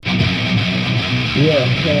We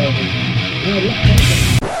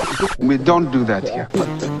don't do that here.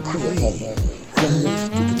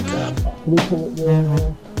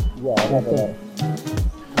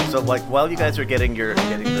 So, like, while you guys are getting the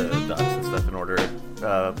dots and stuff in order,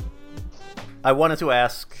 I wanted to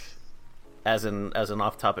ask, as an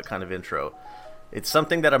off-topic kind of intro, it's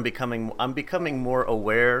something that I'm becoming more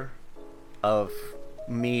aware of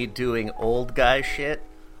me doing old guy shit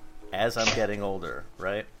as I'm getting older,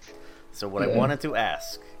 right? So what I wanted to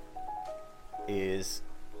ask is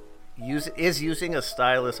using a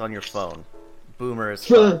stylus on your phone boomer as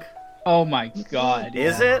fuck? Oh my god.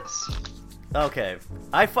 Is it? Okay.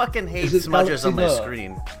 I fucking hate smudges on my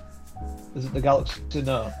screen. Is it the Galaxy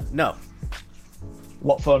Note? No.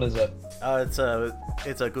 What phone is it? It's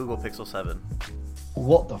a Google Pixel 7.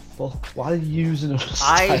 What the fuck? Why are you using a stylus?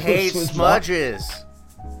 I hate with smudges.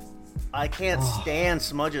 I can't stand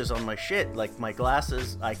smudges on my shit. Like, my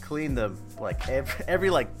glasses, I clean them like every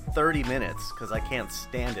like 30 minutes because I can't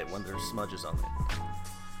stand it when there's smudges on it.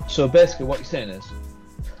 So basically what you're saying is,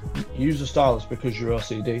 use a stylus because you're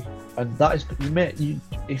OCD, and that is you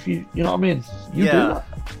know what I mean. You do that.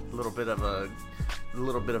 A little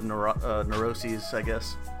bit of neuroses, I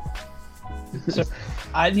guess. So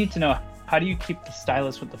I need to know, how do you keep the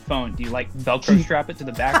stylus with the phone? Do you like Velcro strap it to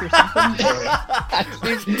the back or something?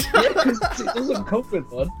 Because it doesn't come with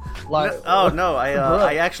one. Like, no,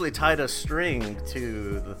 I actually tied a string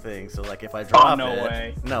to the thing, so like if I drop no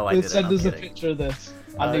way. No, I didn't. Send us a picture of this.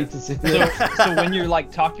 I need to see this. So when you're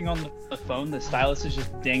like talking on the phone, the stylus is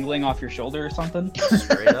just dangling off your shoulder or something?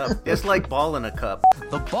 Straight up. It's like ball in a cup.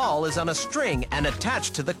 The ball is on a string and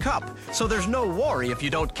attached to the cup, so there's no worry if you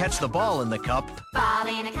don't catch the ball in the cup. Ball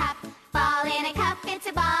in a cup, ball in a cup, it's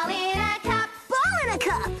a ball in a cup. Ball in a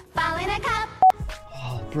cup, ball in a cup.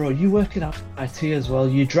 Oh, bro, you working at IT as well?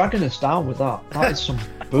 You're dragging us down with that. That is some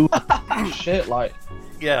boo shit. Like,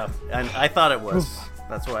 yeah, and I thought it was.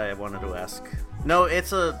 That's why I wanted to ask. No, it's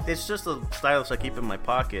just a stylus I keep in my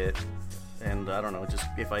pocket, and I don't know. Just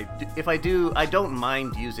if I do, I don't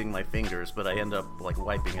mind using my fingers, but I end up like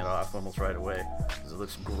wiping it off almost right away because it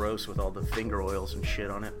looks gross with all the finger oils and shit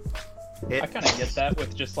on it. I kind of get that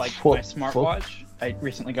with just like my smartwatch. I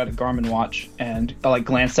recently got a Garmin watch, and I like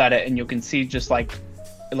glanced at it, and you can see just like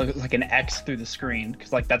it looks like an X through the screen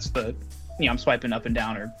because like that's the I'm swiping up and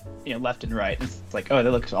down or left and right. And it's like, oh,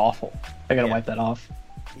 that looks awful. I gotta wipe that off.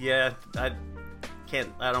 Yeah, I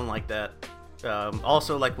don't like that.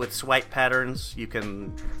 Also, like with swipe patterns, you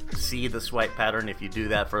can see the swipe pattern if you do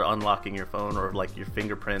that for unlocking your phone, or like your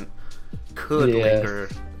fingerprint could linger.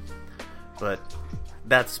 But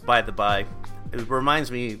that's by the by. It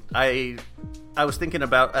reminds me, I was thinking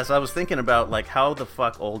about like how the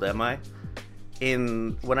fuck old am I?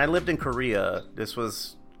 When I lived in Korea, this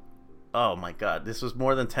was, oh my god, this was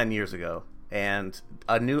more than 10 years ago, and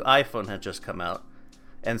a new iPhone had just come out.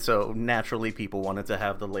 And so, naturally, people wanted to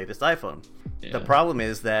have the latest iPhone. Yeah. The problem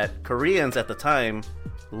is that Koreans at the time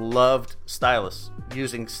loved stylus.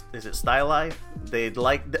 Is it Styli? They'd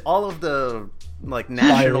all of the like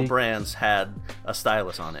national brands had a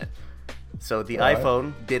stylus on it. So the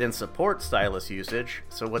iPhone didn't support stylus usage.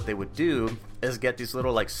 So what they would do is get these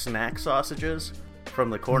little like snack sausages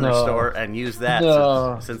from the corner store and use that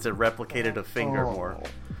since it replicated a finger more.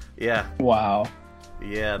 Yeah. Wow.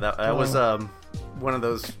 Yeah, that was one of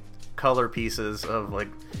those color pieces of like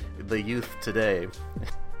the youth today.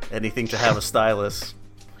 Anything to have a stylus.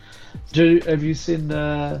 Have you seen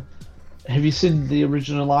the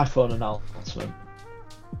original iPhone announcement?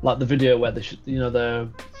 Like the video where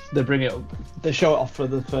they bring it, they show it off for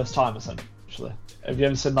the first time essentially. Have you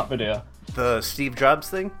ever seen that video? The Steve Jobs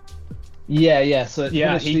thing? Yeah. So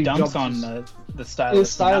he dumps on the stylus. The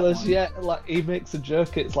stylus, yeah. Like he makes a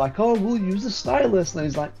joke. It's like, oh, we'll use a stylus, and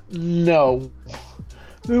he's like, no.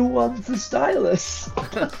 Who wants a stylus?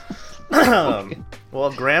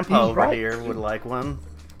 Well, Grandpa over here would like one.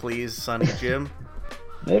 Please, Sonny Jim.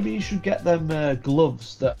 Maybe you should get them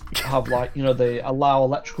gloves that have like, they allow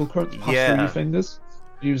electrical current to pass through your fingers.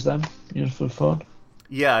 Use them, for fun.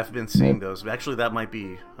 Yeah, I've been seeing those. Actually, I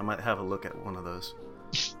might have a look at one of those.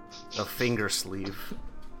 A finger sleeve.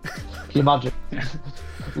 Can you imagine?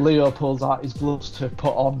 Leo pulls out his gloves to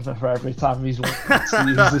put on for every time he's wants to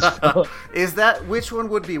use his phone. Which one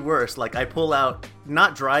would be worse? Like I pull out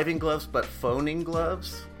not driving gloves but phoning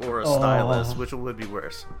gloves, or a stylus? Which one would be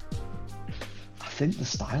worse? I think the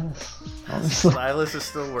stylus. The stylus is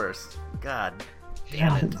still worse. God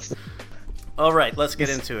damn it. Alright, let's get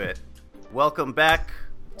into it. Welcome back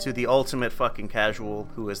to the ultimate fucking casual.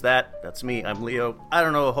 Who is that? That's me. I'm Leo. I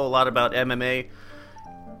don't know a whole lot about MMA,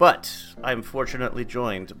 but I'm fortunately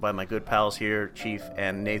joined by my good pals here, Chief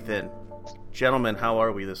and Nathan. Gentlemen, how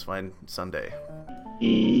are we this fine Sunday?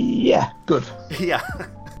 Yeah, good. Yeah.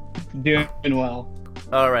 Doing well.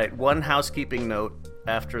 All right, one housekeeping note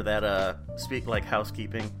after that, speak like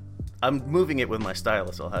housekeeping. I'm moving it with my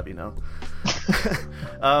stylus, I'll have you know.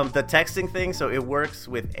 The texting thing, so it works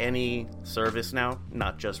with any service now,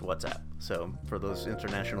 not just WhatsApp. So for those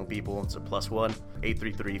international people, it's a +1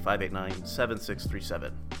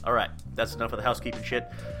 833-589-7637. All right, that's enough of the housekeeping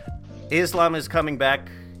shit. Islam is coming back.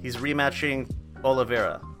 He's rematching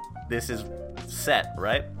Oliveira. This is set,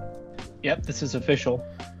 right? Yep, this is official.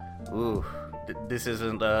 Ooh, this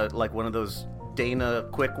isn't like one of those Dana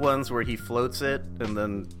quick ones where he floats it and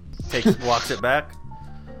then walks it back.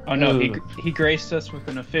 Oh no, he graced us with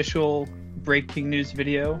an official breaking news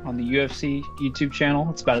video on the UFC YouTube channel.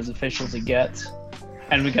 It's about as official as it gets,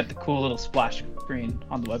 and we got the cool little splash screen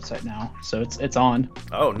on the website now, so it's on.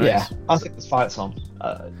 Oh, nice. Yeah, I think this fight's on.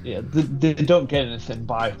 Yeah, they don't get anything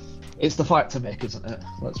by. It's the fight to make, isn't it?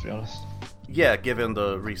 Let's be honest. Yeah, given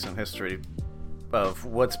the recent history of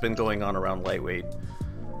what's been going on around lightweight,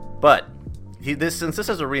 but since this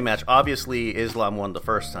is a rematch, obviously Islam won the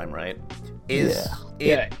first time, right?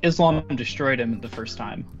 Islam destroyed him the first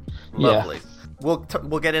time. Lovely. Yeah.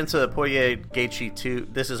 We'll get into Poirier Gaethje 2.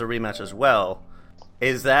 This is a rematch as well.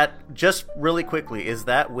 Is that, just really quickly, is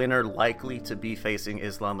that winner likely to be facing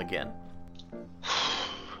Islam again?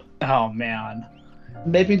 Oh man,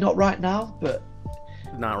 maybe not right now, but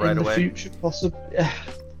not right away. In the future, possibly.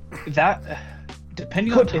 That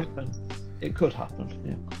depending could on happen. It could happen.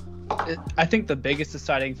 Yeah. I think the biggest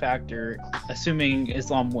deciding factor, assuming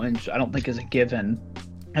Islam wins, I don't think is a given,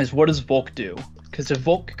 is what does Volk do? Because if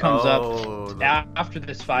Volk comes up after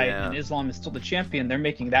this fight and Islam is still the champion, they're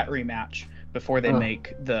making that rematch before they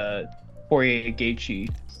make the Poirier Gaethje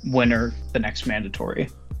winner the next mandatory.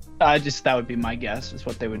 That would be my guess, is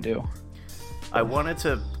what they would do. I wanted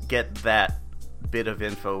to get that bit of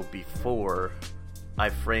info before I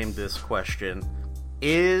framed this question.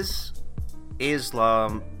 Is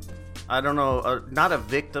Islam, I don't know, not a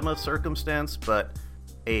victim of circumstance, but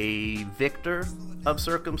a victor of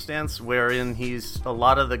circumstance, wherein a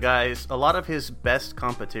lot of his best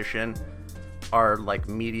competition are like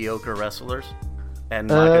mediocre wrestlers, and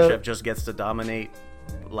Makhachev just gets to dominate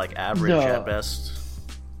like average at best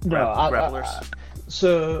grapplers.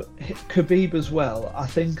 So Khabib as well, I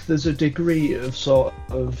think there's a degree of sort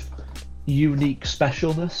of unique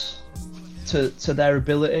specialness to their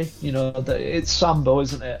ability. You know, it's Sambo,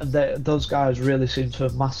 isn't it? And those guys really seem to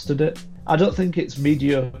have mastered it. I don't think it's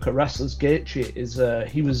mediocre wrestlers. Gaethje is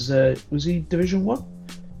was he Division 1?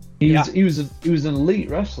 He was an elite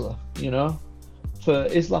wrestler, you know. For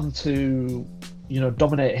Islam to,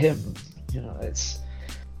 dominate him, it's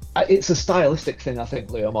a stylistic thing, I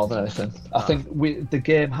think, Leo, more than anything. I think the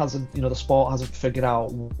game hasn't, the sport hasn't figured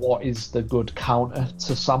out what is the good counter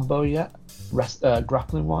to Sambo yet,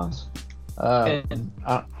 grappling wise. One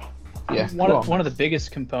of the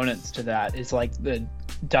biggest components to that is like the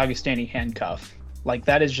Dagestani handcuff. Like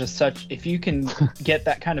that is just if you can get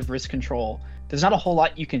that kind of wrist control, there's not a whole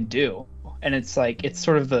lot you can do. And it's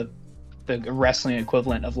sort of the wrestling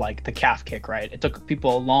equivalent of like the calf kick, right? It took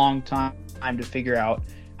people a long time to figure out,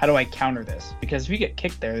 how do I counter this? Because if you get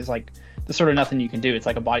kicked there's sort of nothing you can do. It's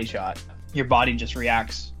like a body shot. Your body just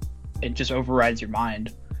reacts. It just overrides your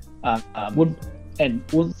mind. One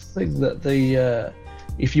thing that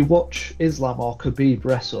if you watch Islam or Khabib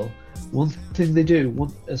wrestle, one thing they do,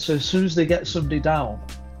 so as soon as they get somebody down,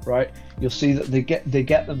 right, you'll see that they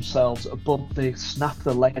get themselves above. They snap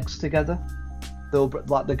their legs together. They'll,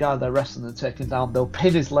 like the guy they're wrestling and taking down, they'll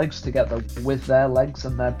pin his legs together with their legs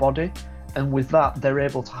and their body, and with that they're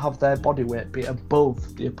able to have their body weight be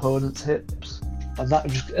above the opponent's hips, and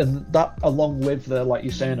that along with the, like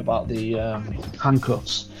you're saying about the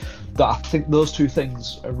handcuffs, that I think those two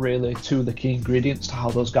things are really two of the key ingredients to how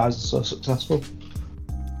those guys are so successful.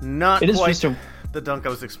 Not quite the dunk I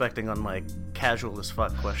was expecting on my casual as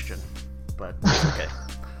fuck question, but okay.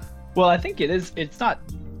 Well, I think it's not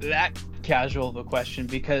that casual of a question,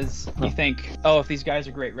 because you think, if these guys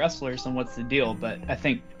are great wrestlers, then what's the deal? But I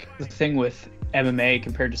think the thing with MMA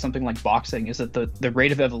compared to something like boxing is that the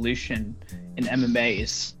rate of evolution in MMA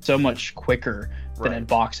is so much quicker than in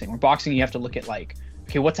boxing. Where boxing, you have to look at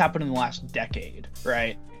what's happened in the last decade,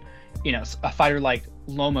 right? A fighter like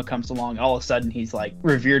Loma comes along, all of a sudden he's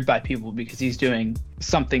revered by people because he's doing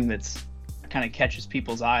something that's kind of catches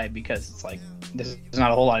people's eye, because it's there's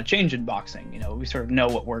not a whole lot of change in boxing. We sort of know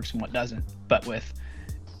what works and what doesn't. But with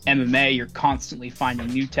MMA, you're constantly finding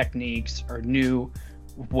new techniques or new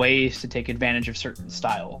ways to take advantage of certain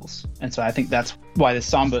styles. And so I think that's why the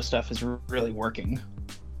Sambo stuff is really working.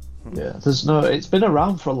 Yeah, it's been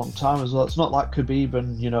around for a long time as well. It's not like Khabib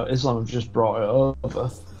and Islam have just brought it over.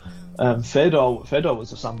 Fedor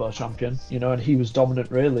was a Sambo champion, and he was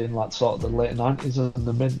dominant really in like sort of the late 90s and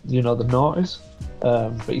the mid, the noughties.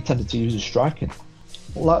 But he tended to use his striking.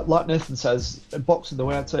 Like Nathan says, boxing, the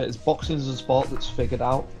way I'd say it is, boxing is a sport that's figured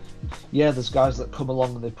out. Yeah, there's guys that come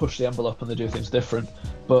along and they push the envelope and they do things different,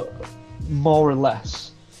 but more or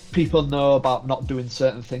less, people know about not doing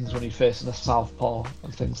certain things when you're facing a southpaw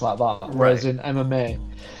and things like that. Whereas in MMA,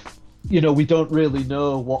 we don't really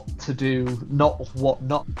know what to do, what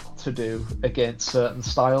not to do against certain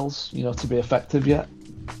styles, to be effective yet.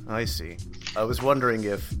 I see. I was wondering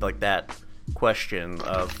if, like, that question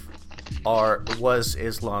of was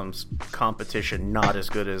Islam's competition not as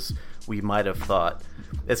good as we might have thought?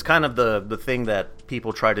 It's kind of the thing that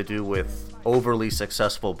people try to do with overly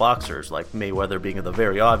successful boxers, like Mayweather being the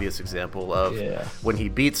very obvious example of when he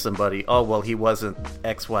beats somebody, oh, well, he wasn't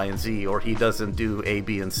X, Y, and Z, or he doesn't do A,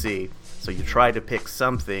 B, and C. So you try to pick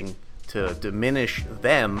something to diminish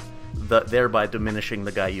them, thereby diminishing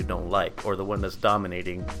the guy you don't like, or the one that's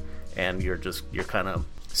dominating, and you're kind of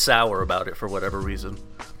sour about it for whatever reason.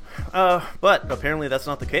 But apparently that's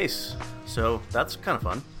not the case, so that's kind of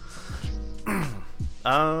fun.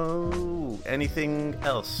 Anything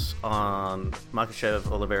else on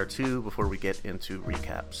Makhachev Oliveira 2 before we get into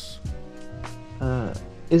recaps?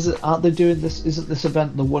 Aren't they doing this? Isn't this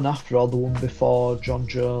event the one after or the one before John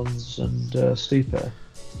Jones and Stipe?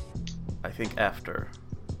 I think after.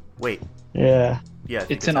 Wait. Yeah. Yeah.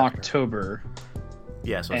 It's in after. October.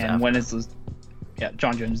 Yeah. So it's and after. when is this? Yeah,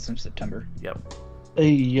 John Jones is in September. Yep.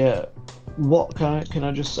 Yeah. What can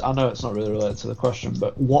I just? I know it's not really related to the question,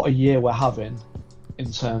 but what a year we're having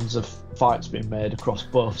in terms of fights being made across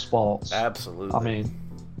both sports. Absolutely. I mean,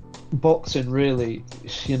 boxing really,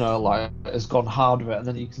 has gone hard with it, and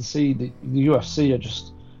then you can see the UFC are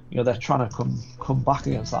just, they're trying to come back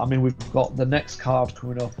against that. I mean, we've got the next card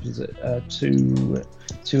coming up. Is it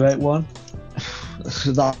 281?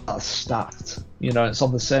 So that's stacked. It's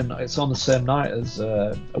on the same night as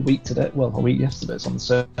a week today. Well, a week yesterday. It's on the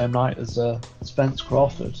same night as Spence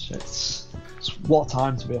Crawford. It's what a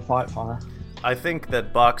time to be a fight fan. I think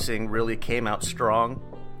that boxing really came out strong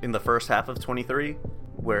in the first half of 23,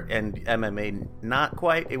 and MMA not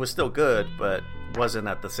quite. It was still good, but wasn't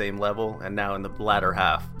at the same level. And now in the latter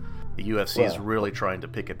half, the UFC is really trying to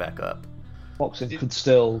pick it back up. Boxing could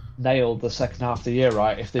still nail the second half of the year,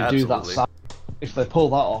 right? If they do that, if they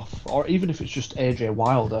pull that off, or even if it's just AJ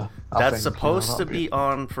Wilder. That's supposed to be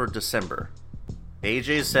on for December.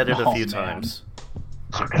 AJ said it a few times.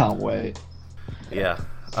 I can't wait. Yeah.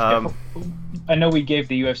 I know we gave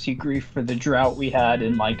the UFC grief for the drought we had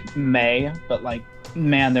in like May, but like,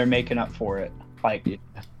 man, they're making up for it. Like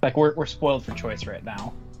we're spoiled for choice right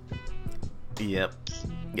now. Yep,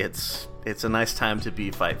 it's a nice time to be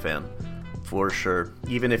a fight fan, for sure.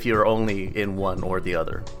 Even if you're only in one or the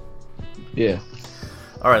other. Yeah.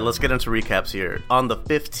 All right, let's get into recaps here. On the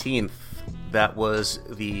 15th, that was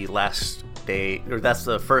the last day, or that's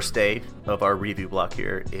the first day of our review block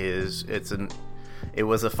here. It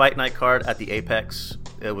was a fight night card at the Apex.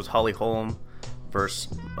 It was Holly Holm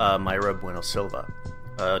versus Mayra Bueno Silva.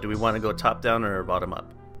 Do we want to go top down or bottom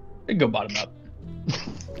up? We can go bottom up.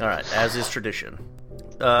 All right, as is tradition.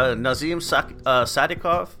 Nazim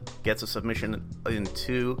Sadikov gets a submission in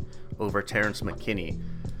 2 over Terrence McKinney.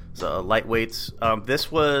 So lightweights. This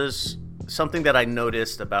was something that I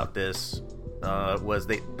noticed about this. Was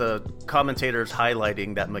the commentators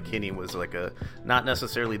highlighting that McKinney was like a not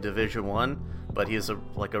necessarily Division 1, but he's a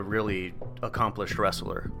really accomplished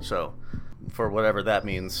wrestler. So for whatever that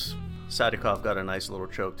means, Sadikov got a nice little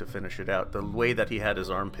choke to finish it out. The way that he had his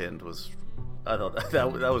arm pinned was, I thought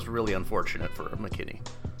that was really unfortunate for McKinney.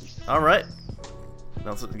 All right.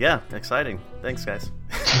 Yeah, exciting. Thanks, guys.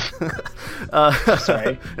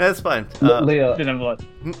 Sorry. That's fine. Leo didn't have a lot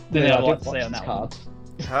to say on that one.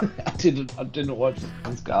 I didn't watch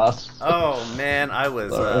this card. Oh man, I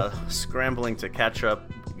was scrambling to catch up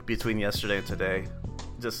between yesterday and today,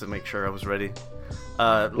 just to make sure I was ready.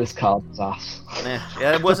 This card was ass.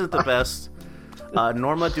 Yeah, it wasn't the best.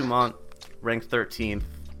 Norma Dumont, ranked 13th,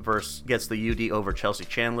 gets the UD over Chelsea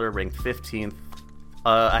Chandler, ranked 15th.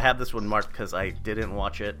 I have this one marked because I didn't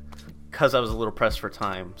watch it because I was a little pressed for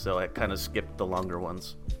time, so I kind of skipped the longer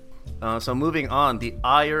ones. So moving on, the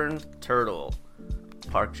Iron Turtle,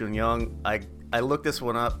 Park Jun-young. I looked this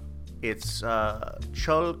one up. It's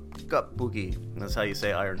Cholkabugi. That's how you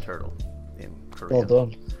say Iron Turtle in Korean. Well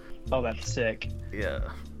done. Oh, that's sick. Yeah.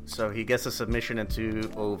 So he gets a submission in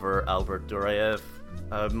 2 over Albert Duraev.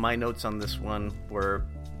 My notes on this one were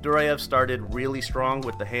Duraev started really strong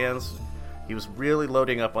with the hands. He was really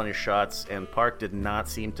loading up on his shots, and Park did not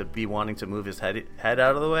seem to be wanting to move his head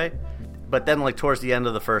out of the way. But then, like, towards the end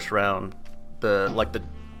of the first round, the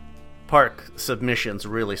Park submissions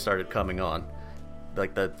really started coming on.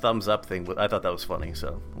 Like, the thumbs up thing, I thought that was funny,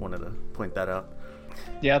 so I wanted to point that out.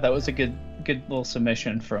 Yeah, that was a good little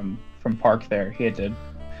submission from Park there. He had to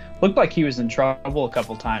looked like he was in trouble a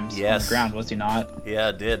couple times on the ground, was he not? Yeah,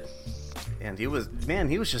 it did. And he was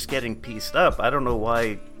just getting pieced up. I don't know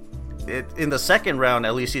why. In the second round,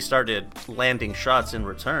 at least he started landing shots in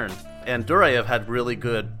return. And Duraev had really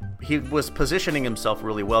good... He was positioning himself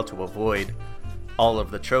really well to avoid all of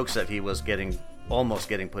the chokes that he was almost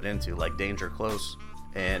getting put into, like danger close.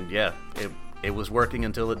 And yeah, it was working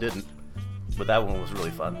until it didn't. But that one was really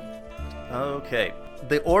fun. Okay.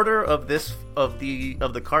 The order of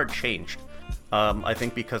the card changed. I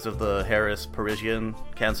think because of the Harris Parisian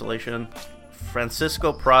cancellation.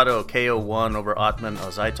 Francisco Prado KO won over Otman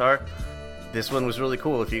Ozaitar. This one was really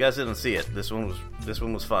cool. If you guys didn't see it, this one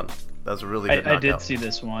was fun. That was a really good knockout. I did see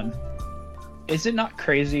this one. Is it not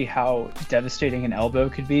crazy how devastating an elbow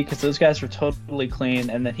could be? Because those guys were totally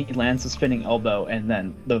clean, and then he lands a spinning elbow, and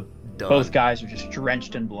then both guys are just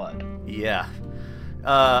drenched in blood. Yeah.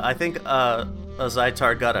 I think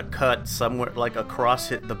Ozaitar got a cut somewhere, like across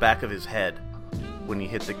the back of his head when he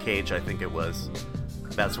hit the cage, I think it was.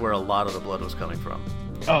 That's where a lot of the blood was coming from.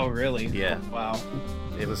 Oh, really? Yeah. Oh, wow.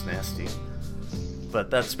 It was nasty. But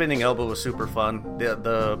that spinning elbow was super fun.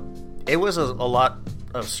 It was a lot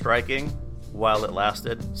of striking while it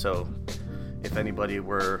lasted. So if anybody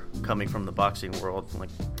were coming from the boxing world, like,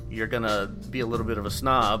 you're gonna be a little bit of a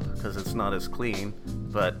snob because it's not as clean.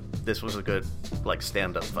 But this was a good, like,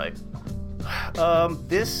 stand-up fight.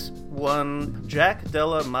 This one, Jack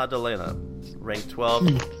Della Maddalena, ranked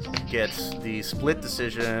 12, gets the split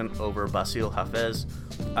decision over Basil Hafez.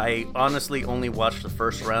 I honestly only watched the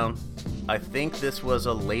first round. I think this was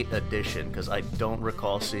a late addition because I don't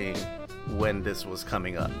recall seeing when this was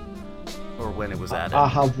coming up or when it was added. I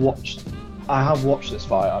have watched this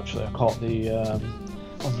fight actually. I caught the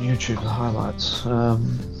on YouTube the highlights.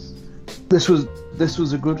 This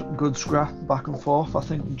was a good scrap back and forth. I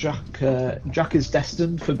think Jack is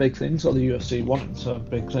destined for big things, or the UFC want him to have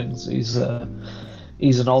big things. He's an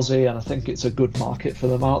Aussie, and I think it's a good market for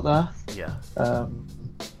them out there. Yeah.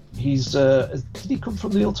 Did he come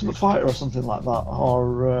from the Ultimate Fighter or something like that,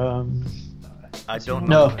 or? I don't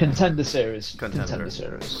know. No, Contender Series. Contender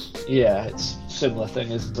Series. Yeah, it's a similar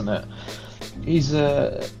thing, isn't it? He's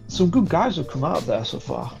some good guys have come out of there so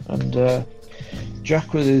far, and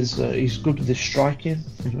Jack with he's good with his striking.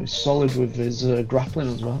 He's solid with his grappling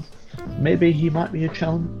as well. Maybe he might be a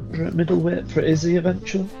challenger at middleweight for Izzy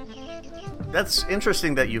eventually. That's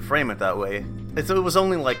interesting that you frame it that way. It was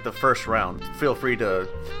only like the first round. Feel free to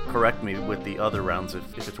correct me with the other rounds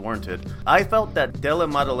if it's warranted. I felt that Della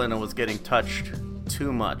Maddalena was getting touched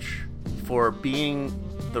too much for being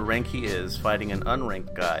the rank he is, fighting an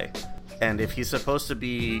unranked guy. And if he's supposed to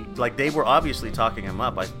be, like, they were obviously talking him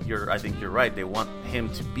up. I think you're right. They want him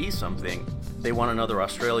to be something. They want another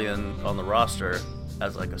Australian on the roster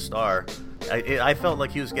as, like, a star. I felt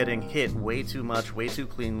like he was getting hit way too much, way too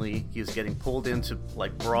cleanly. He was getting pulled into,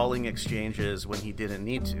 like, brawling exchanges when he didn't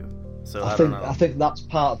need to. So I don't know. I think that's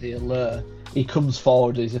part of the allure. He comes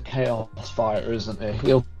forward, he's a chaos fighter, isn't he?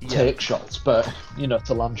 He'll take shots, but,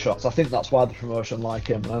 to land shots. I think that's why the promotion like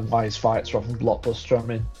him and why his fights are often blockbuster. I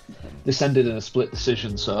mean, this ended in a split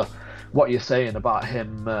decision, so what you're saying about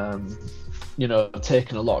him,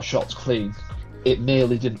 taking a lot of shots clean, it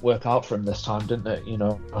nearly didn't work out for him this time, didn't it?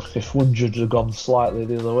 If one judge had gone slightly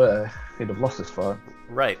the other way, he'd have lost this fight.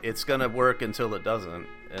 Right, it's gonna work until it doesn't,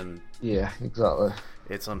 and yeah, exactly.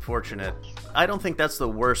 It's unfortunate. I don't think that's the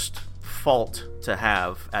worst fault to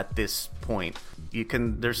have at this point.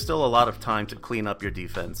 There's still a lot of time to clean up your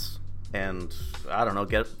defense, and I don't know,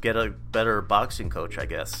 get a better boxing coach, I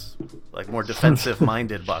guess, like more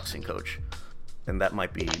defensive-minded boxing coach, and that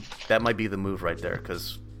might be the move right there,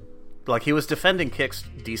 because like he was defending kicks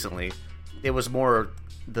decently. It was more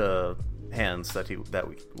the hands that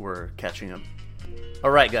we were catching him.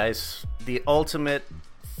 All right, guys, the ultimate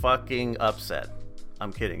fucking upset.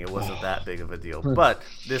 I'm kidding. It wasn't that big of a deal. But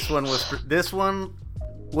this one,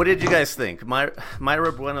 what did you guys think?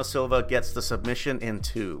 Mayra Bueno Silva gets the submission in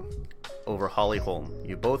 2 over Holly Holm.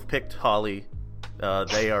 You both picked Holly.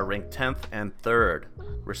 They are ranked 10th and 3rd,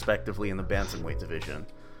 respectively, in the bantamweight division.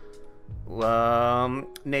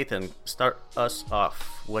 Nathan, start us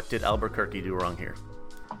off. What did Albuquerque do wrong here?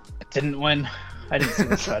 I didn't win. I didn't see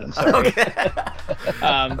this fight. I'm sorry. Okay.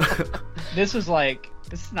 This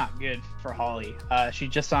is not good for Holly. She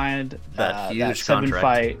just signed that huge 7 contract.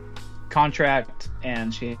 fight. contract,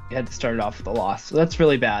 and she had to start it off with a loss. So that's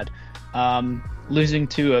really bad. Losing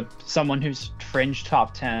to someone who's fringe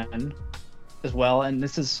top 10 as well, and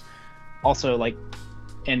this is also like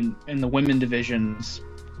in the women divisions,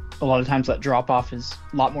 a lot of times that drop off is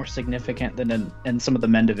a lot more significant than in some of the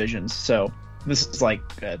men divisions. So this is like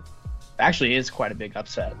actually is quite a big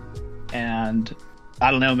upset, and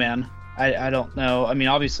I don't know, man. I don't know. I mean,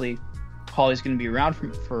 obviously Holly's going to be around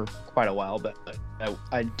for quite a while, but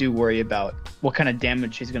I do worry about what kind of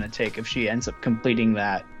damage she's going to take if she ends up completing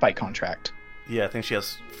that fight contract. Yeah, I think she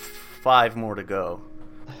has 5 more to go.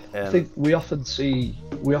 And... I think we often see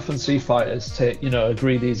fighters take,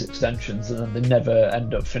 agree these extensions and then they never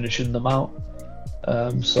end up finishing them out.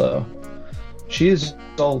 So she is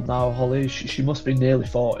old now, Holly. She must be nearly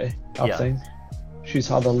 40, I think. She's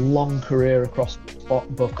had a long career across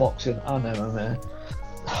both boxing and MMA.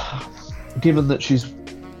 Given that she's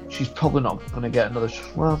probably not going to get another...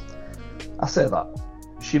 Well, I say that.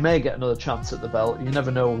 She may get another chance at the belt. You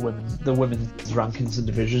never know the women's rankings and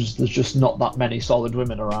divisions. There's just not that many solid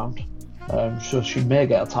women around. So she may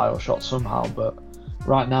get a title shot somehow, but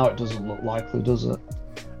right now it doesn't look likely, does it?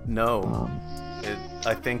 No.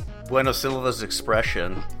 I think Bueno Silva's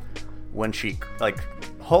expression when she...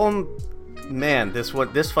 Man,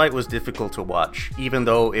 this fight was difficult to watch, even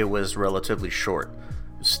though it was relatively short.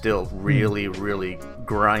 Still really, really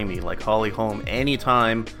grimy. Like Holly Holm,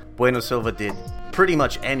 anytime Bueno Silva did pretty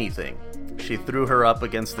much anything, she threw her up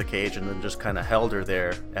against the cage and then just kind of held her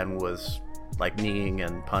there and was like kneeing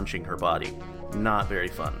and punching her body. Not very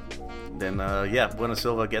fun. Then Bueno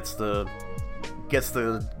Silva gets the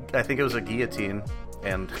I think it was a guillotine,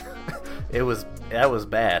 and that was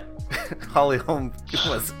bad. Holly Holm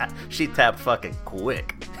she tapped fucking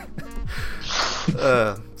quick.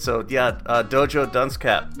 Dojo Dunce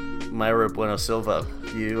Cap, Myra Bueno Silva,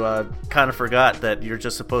 you kind of forgot that you're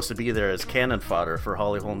just supposed to be there as cannon fodder for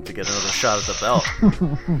Holly Holm to get another shot at the belt.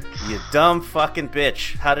 You dumb fucking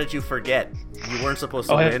bitch. How did you forget? You weren't supposed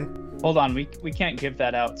to win? Hold on, we can't give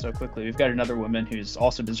that out so quickly. We've got another woman who's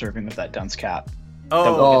also deserving of that Dunce Cap.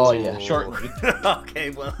 Yeah. Shortly.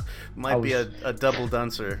 Okay, well, might be a double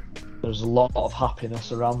duncer. There's a lot of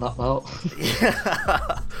happiness around that belt.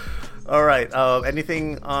 Yeah. All right.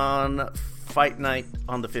 Anything on Fight Night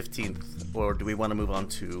on the 15th, or do we want to move on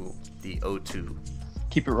to the O2?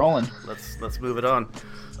 Keep it rolling. Let's move it on.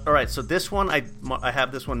 All right. So this one, I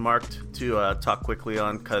have this one marked to talk quickly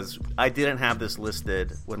on because I didn't have this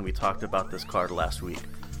listed when we talked about this card last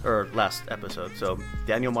episode. So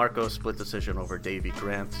Daniel Marco split decision over Davey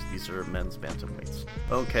Grant. These are men's bantamweights.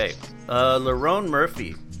 Okay. Lerone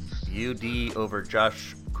Murphy, UD over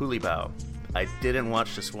Josh Kulibau. I didn't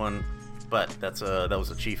watch this one, but that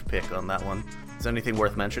was a chief pick on that one. Is there anything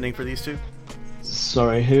worth mentioning for these two?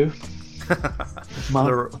 Sorry, who?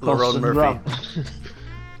 Lerone Murphy.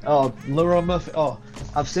 Lerone Murphy. Oh,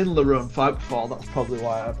 I've seen Lerone fight before. That's probably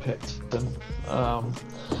why I picked him.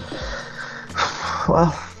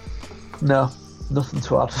 Well, no, nothing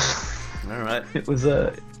to add. All right. It was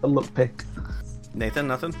a luck pick. Nathan,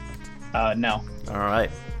 nothing? No. All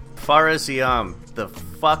right. Fares Ziam, the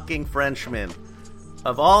fucking Frenchman.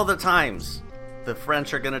 Of all the times the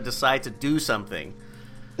French are going to decide to do something,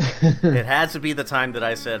 it had to be the time that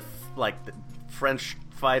I said, French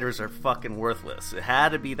fighters are fucking worthless. It had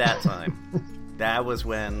to be that time. That was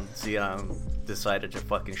when Ziam decided to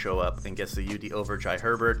fucking show up and gets the UD over Jai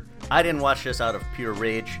Herbert. I didn't watch this out of pure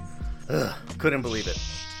rage. Couldn't believe it.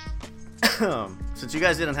 Since you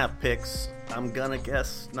guys didn't have picks, I'm gonna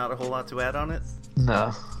guess not a whole lot to add on it.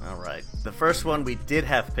 No. Alright. The first one we did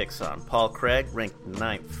have picks on. Paul Craig, ranked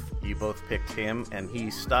 9th. You both picked him, and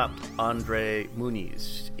he stopped Andre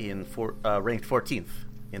Muniz ranked 14th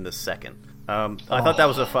in the second. I thought that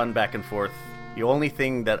was a fun back and forth. The only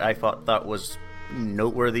thing that I thought was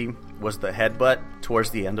noteworthy was the headbutt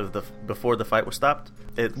towards the end of before the fight was stopped.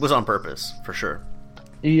 It was on purpose, for sure.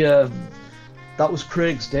 That was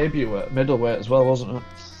Craig's debut at middleweight as well, wasn't it?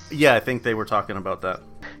 Yeah, I think they were talking about that.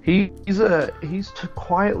 He's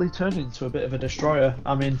quietly turned into a bit of a destroyer.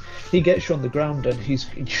 I mean, he gets you on the ground and he's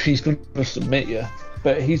going to submit you.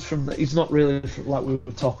 But he's not really like we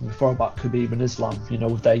were talking before about Khabib and Islam,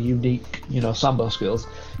 with their unique, sambo skills.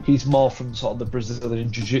 He's more from sort of the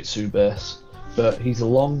Brazilian jiu-jitsu base. But he's a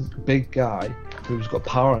long, big guy who's got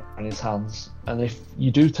power in his hands. And if you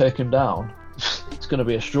do take him down, it's going to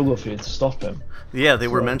be a struggle for you to stop him. Yeah, they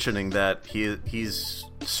were mentioning that his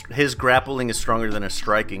grappling is stronger than his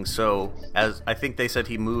striking. So, as I think they said,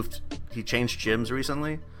 he changed gyms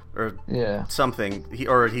recently, or something.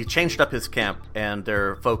 He changed up his camp, and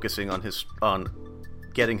they're focusing on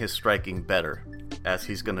getting his striking better, as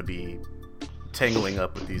he's going to be tangling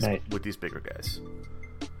up with these Mate. bigger guys.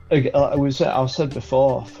 I said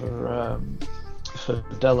before for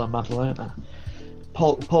Della Maddalena,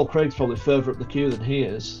 Paul Craig's probably further up the queue than he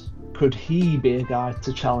is. Could he be a guy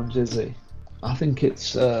to challenge Izzy? I think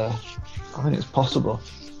it's possible.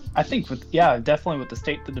 I think definitely with the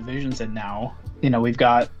state the division's in now. We've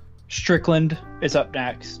got Strickland is up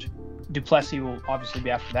next. Duplessis will obviously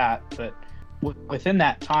be after that, but within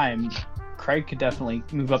that time, Craig could definitely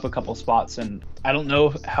move up a couple spots, and I don't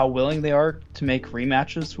know how willing they are to make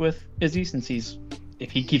rematches with Izzy, since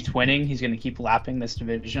if he keeps winning, he's going to keep lapping this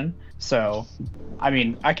division. So, I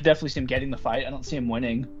mean, I could definitely see him getting the fight. I don't see him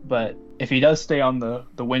winning, but if he does stay on the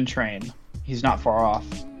win train, he's not far off,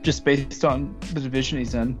 just based on the division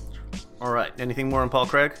he's in. All right. Anything more on Paul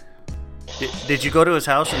Craig? Did you go to his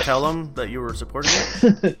house and tell him that you were supporting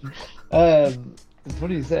him? What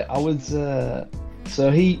do you say? I was.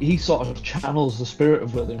 So he sort of channels the spirit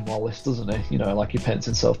of William Wallace, doesn't he? Like he paints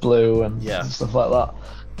himself blue and stuff like that.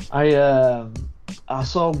 I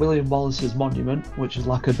saw William Wallace's monument, which is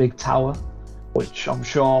like a big tower, which I'm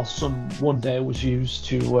sure one day was used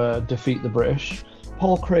to defeat the British.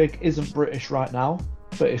 Paul Craig isn't British right now,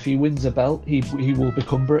 but if he wins a belt, he will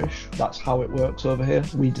become British. That's how it works over here.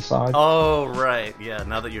 We decide. Oh, right. Yeah,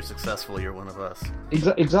 now that you're successful, you're one of us.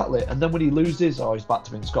 Exactly. And then when he loses, he's back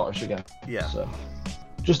to being Scottish again. Yeah. So,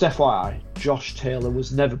 just FYI, Josh Taylor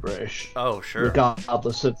was never British. Oh, sure.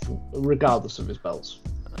 Regardless of his belts.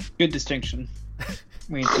 Good distinction.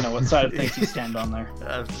 We need to know what side of things you stand on there.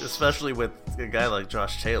 Especially with a guy like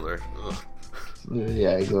Josh Taylor. Ugh.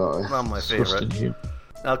 Yeah, exactly. Not my favorite.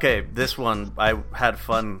 Okay, this one, I had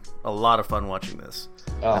a lot of fun watching this.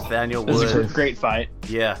 Nathaniel Wood. This is a great fight.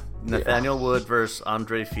 Yeah, Nathaniel Wood versus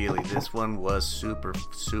Andre Fili. This one was super,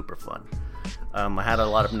 super fun. I had a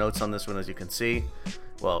lot of notes on this one, as you can see.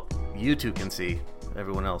 Well, you two can see.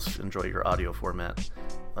 Everyone else, enjoy your audio format.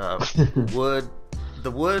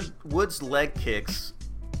 Wood's leg kicks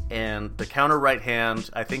and the counter right hand,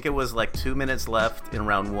 I think it was like 2 minutes left in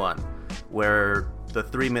round 1, where the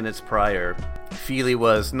 3 minutes prior, Fili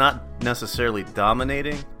was not necessarily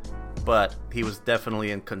dominating, but he was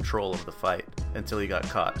definitely in control of the fight until he got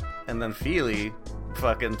caught. And then Fili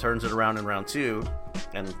fucking turns it around in round 2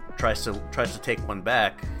 and tries to take one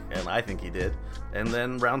back, and I think he did. And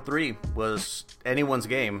then round 3 was anyone's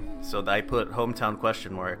game, so I put hometown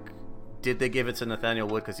question mark. Did they give it to Nathaniel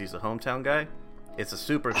Wood because he's a hometown guy? It's a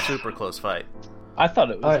super, super close fight. I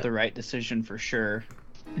thought it was the right decision for sure.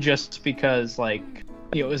 Just because,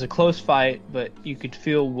 it was a close fight, but you could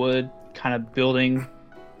feel Wood kind of building,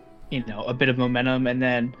 a bit of momentum. And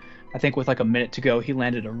then I think with a minute to go, he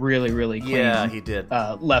landed a really, really clean he did.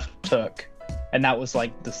 Left hook. And that was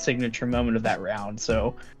the signature moment of that round.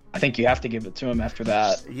 So I think you have to give it to him after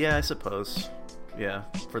that. Yeah, I suppose. Yeah,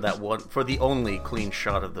 for the only clean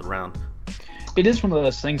shot of the round. It is one of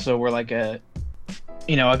those things though, where a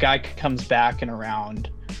guy comes back in a round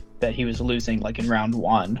that he was losing in round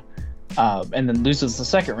 1, and then loses the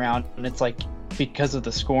second round, and it's because of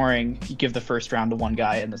the scoring, you give the first round to one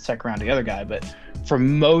guy and the second round to the other guy. But for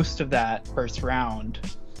most of that first round,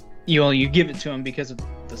 you give it to him because of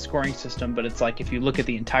the scoring system. But it's if you look at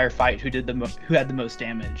the entire fight, who had the most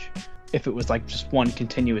damage, if it was just one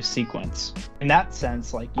continuous sequence. In that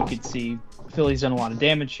sense, you could see Philly's done a lot of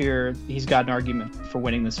damage here. He's got an argument for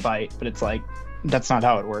winning this fight, but it's that's not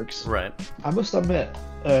how it works. Right. I must admit,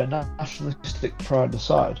 nationalistic pride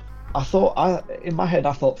aside, in my head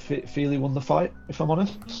I thought Fili won the fight, if I'm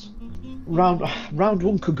honest. Round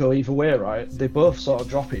 1 could go either way, right? They both sort of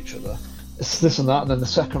drop each other. It's this and that, and then the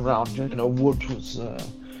second round, Wood was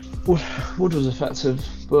effective,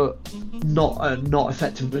 but not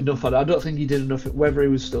effective enough. I don't think he did enough. Whether he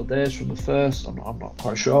was still there from the first, I'm not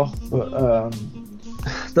quite sure. But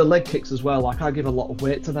the leg kicks as well, I give a lot of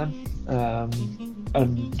weight to them.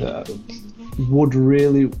 And Wood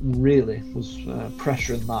really was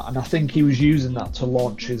pressuring that, and I think he was using that to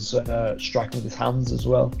launch his striking with his hands as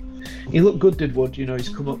well. He looked good, did Wood. He's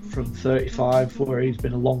come up from 35, where he's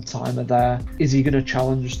been a long timer there. Is he going to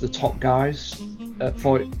challenge the top guys at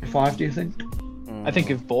 45, do you think? I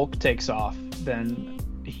think if Volk takes off, then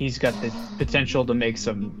he's got the potential to make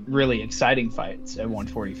some really exciting fights at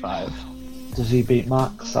 145. Does he beat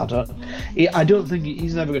Max? I don't think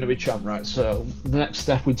he's never going to be champ, right? So the next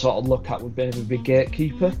step we'd sort of look at would be maybe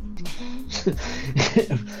gatekeeper.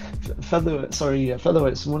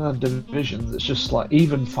 Featherweight's one of the divisions that's just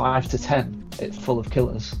even 5 to 10, it's full of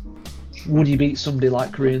killers. Would he beat somebody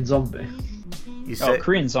like Korean Zombie?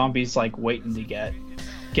 Korean Zombie's waiting to get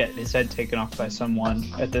his head taken off by someone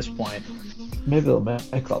at this point. Maybe they'll make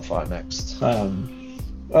that fight next.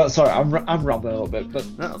 Sorry, I'm rambling a little bit, but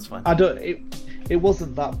no, that's fine. it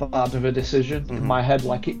wasn't that bad of a decision in my head.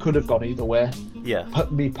 Like, it could have gone either way. Yeah.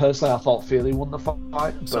 Me personally, I thought Feely won the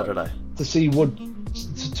fight. So did I. To see Wood,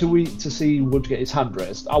 to see Wood get his hand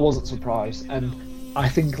raised, I wasn't surprised. And I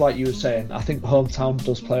think, like you were saying, I think hometown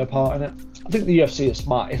does play a part in it. I think the UFC is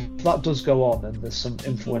smart. If that does go on and there's some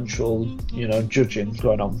influential, judging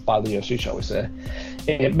going on by the UFC, shall we say,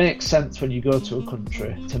 it makes sense when you go to a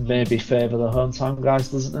country to maybe favour the hometown guys,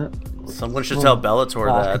 doesn't it? Someone should tell Bellator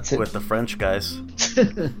that with the French guys.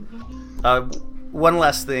 One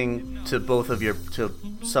last thing to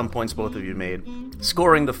some points both of you made.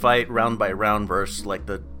 Scoring the fight round by round versus like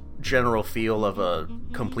the general feel of a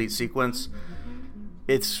complete sequence.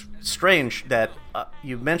 It's strange that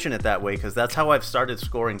you mention it that way, because that's how I've started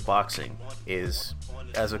scoring boxing, is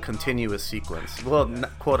as a continuous sequence. Well,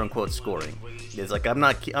 quote unquote scoring. It's like I'm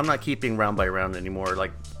not keeping round by round anymore.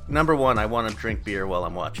 Like, number one, I want to drink beer while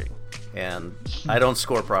I'm watching, and I don't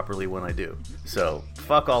score properly when I do. So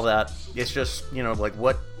fuck all that. It's just, like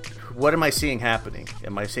what am I seeing happening?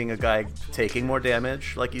 Am I seeing a guy taking more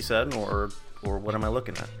damage, like you said, or what am I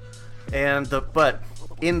looking at? But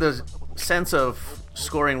in the sense of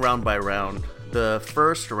scoring round by round, the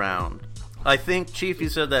first round, I think, Chief, you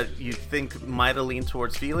said that you think might have leaned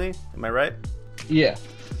towards Feely. Am I right? Yeah.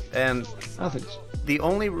 And I think so. The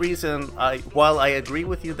only reason while I agree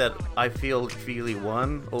with you that I feel Feely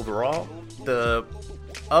won overall,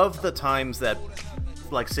 of the times that,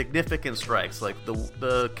 like, significant strikes, like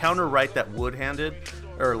the counter right that Wood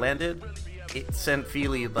landed, it sent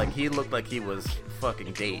Feely, like, he looked like he was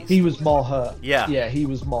fucking dazed. He was more hurt. Yeah, he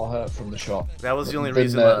was more hurt from the shot. That was the only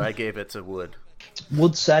reason that I gave it to Wood.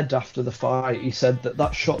 Wood said after the fight, he said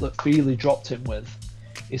that shot that Feely dropped him with,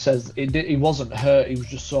 he says he wasn't hurt, he was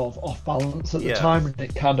just sort of off balance at the time, and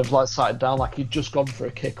it kind of like sat down like he'd just gone for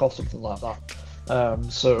a kick or something like that.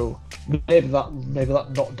 So maybe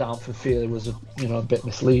that knockdown for Feely was a bit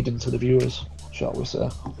misleading to the viewers, shall we say?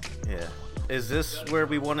 Yeah. Is this where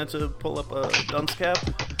we wanted to pull up a dunce cap?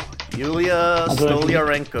 Yulia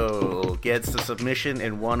Stoliarenko gets the submission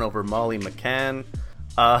in one over Molly McCann.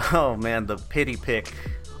 Oh man, the pity pick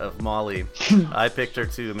of Molly. I picked her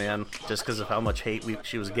too, man, just because of how much hate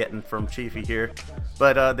she was getting from Chiefy here.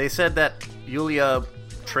 But they said that Yulia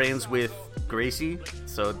trains with Gracie,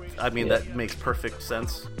 so I mean that makes perfect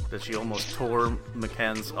sense that she almost tore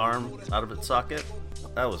McCann's arm out of its socket.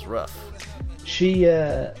 That was rough.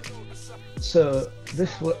 So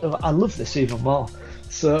I love this even more.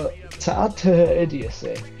 So to add to her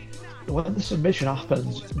idiocy, when the submission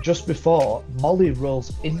happens, just before, Molly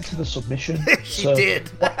rolls into the submission. She did.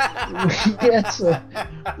 So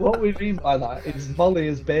what we mean by that is Molly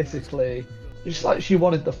is basically, it's like she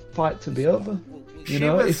wanted the fight to be over. She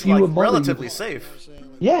was if you were Molly, relatively safe.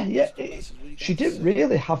 Yeah. She didn't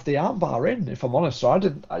really have the armbar in, if I'm honest. So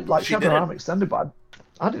she had her arm extended, but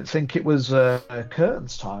I didn't think it was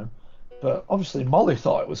curtains time. But obviously Molly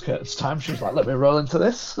thought it was curtains time. She was like, let me roll into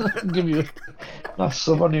this and give you a nice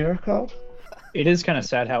sub on your card. It is kind of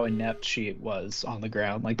sad how inept she was on the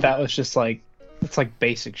ground. Like, that was just like, it's like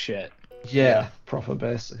basic shit. Yeah, proper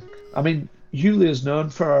basic. I mean, Yulia's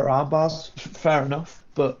known for her arm bars, fair enough,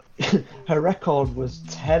 but her record was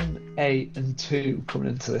 10-8-2 coming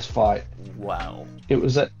into this fight. Wow. It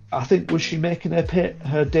was I think, was she making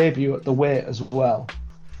her debut at the weight as well?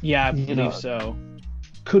 Yeah, I believe so.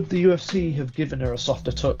 Could the UFC have given her a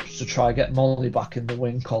softer touch to try get Molly back in the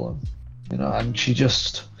win column? And she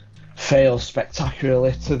just fails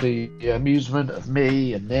spectacularly, to the amusement of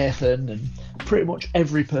me and Nathan and pretty much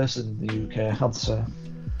every person in the UK, I'd say.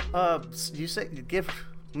 You say give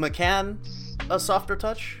McCann a softer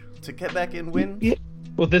touch to get back in win? Yeah.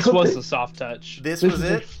 Well, this was a soft touch. This was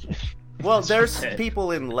it? Well, there's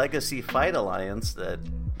people in Legacy Fight Alliance that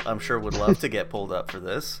I'm sure would love to get pulled up for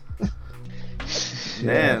this.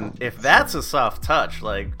 Man, if that's a soft touch,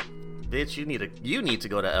 like, bitch, you need to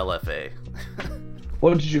go to LFA.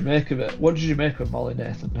 What did you make of it? What did you make of Molly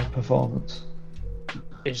Nathan, her performance?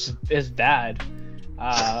 It's bad.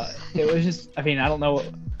 It was just, I mean, I don't know.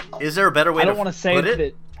 Is there a better way to want to say put it?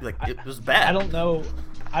 That, like, it was bad. I don't know.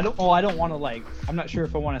 I don't want to, like, I'm not sure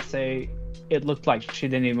if I want to say it looked like she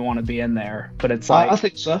didn't even want to be in there, but it's like... I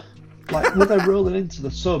think so. Like, with her rolling into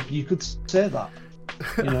the sub, you could say that.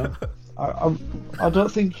 I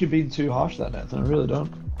don't think you're being too harsh there, Nathan. I really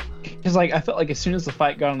don't. Because, like, I felt like as soon as the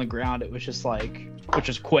fight got on the ground, it was just like, which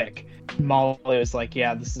was quick. Molly was like,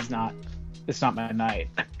 yeah, it's not my night.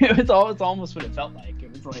 It's almost what it felt like.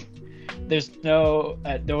 It was like,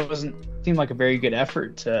 there wasn't seemed like a very good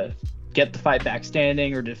effort to get the fight back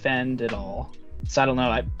standing or defend at all. So I don't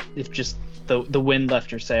know. If just the wind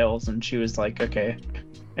left her sails and she was like, okay,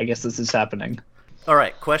 I guess this is happening. All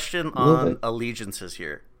right, question Love on it. allegiances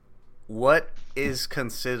here. What is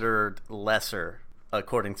considered lesser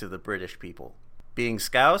according to the British people? Being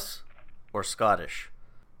Scouse or Scottish?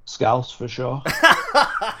 Scouse for sure.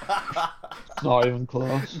 Not even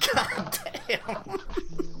close. God damn.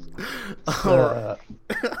 Uh,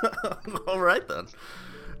 All right then.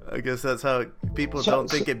 I guess that's how people So- don't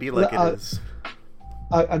think so- it'd be like I- it is.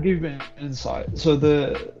 I'll give you an insight. So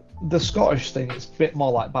the Scottish thing, it's a bit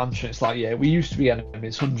more like banter. It's like, yeah, we used to be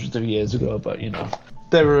enemies hundreds of years ago, but you know,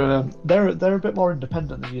 they're a bit more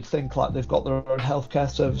independent than you'd think. Like they've got their own healthcare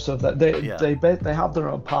service, so that they have their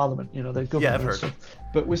own parliament. You know, they've Yeah, I've government and heard. stuff.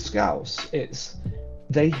 But with Scouse, it's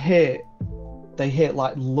they hate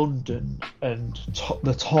like London and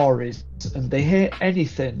the Tories, and they hate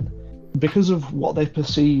anything because of what they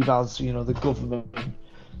perceive as, you know, the government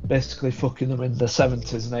basically fucking them in the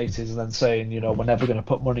 70s and 80s and then saying, you know, we're never going to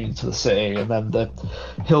put money into the city, and then the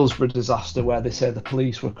Hillsborough disaster where they say the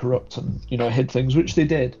police were corrupt and, you know, hid things, which they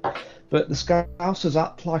did. But the Scousers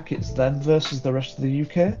act like it's them versus the rest of the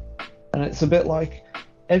UK, and it's a bit like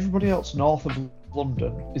everybody else north of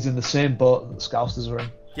London is in the same boat that the Scousers are in.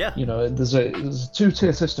 Yeah. You know, there's a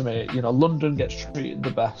two-tier system here. You know, London gets treated the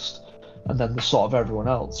best, and then there's sort of everyone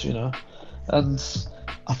else, you know. And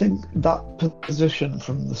I think that position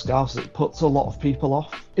from the Scouts, it puts a lot of people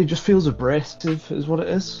off. It just feels abrasive, is what it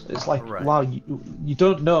is. It's like, Right. wow, you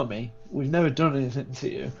don't know me. We've never done anything to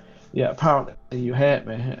you. Yeah, apparently you hate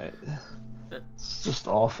me. It's just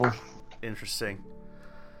awful. Interesting.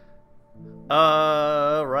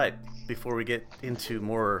 Right. Before we get into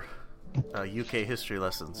more UK history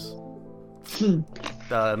lessons,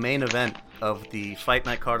 the main event of the Fight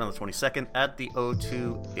Night card on the 22nd at the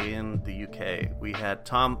O2 in the UK, we had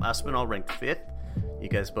Tom Aspinall ranked 5th. You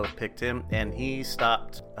guys both picked him, and he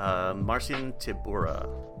stopped Marcin Tybura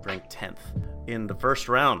ranked 10th in the first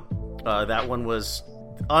round. That one was,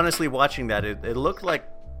 honestly, watching that, it looked like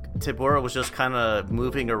Tybura was just kind of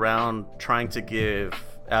moving around trying to give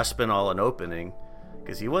Aspinall an opening,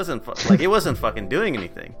 because he wasn't fucking doing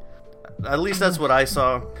anything. At least that's what I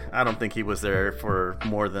saw. I don't think he was there for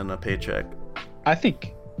more than a paycheck. I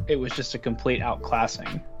think it was just a complete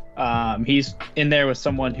outclassing. He's in there with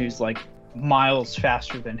someone who's like miles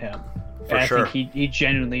faster than him. For And sure. I think he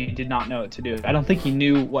genuinely did not know what to do. I don't think he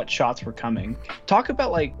knew what shots were coming. Talk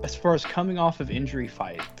about, like, as far as coming off of injury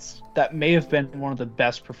fights, that may have been one of the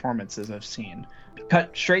best performances I've seen.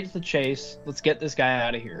 Cut straight to the chase. Let's get this guy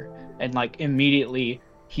out of here. And, like, immediately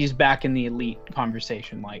he's back in the elite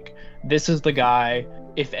conversation. Like, this is the guy.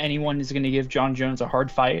 If anyone is going to give John Jones a hard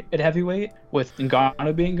fight at heavyweight, with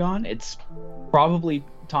Ngannou being gone, it's probably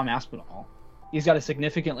Tom Aspinall. He's got a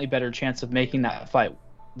significantly better chance of making that fight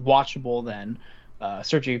watchable than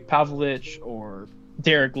Sergey Pavlovich or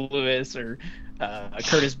Derek Lewis or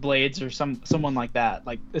Curtis Blades or someone like that.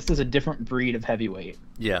 Like, this is a different breed of heavyweight,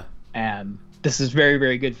 Yeah. and this is very,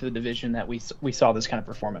 very good for the division that we saw this kind of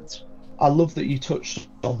performance. I love that you touched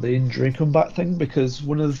on the injury comeback thing, because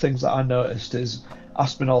one of the things that I noticed is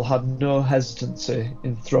Aspinall had no hesitancy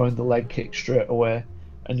in throwing the leg kick straight away,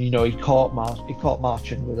 and you know he caught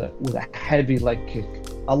Marcin with a heavy leg kick.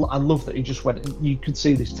 I love that he just went. You could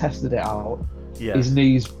see this, tested it out. Yeah. His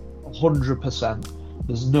knees 100%.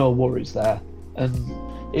 There's no worries there, and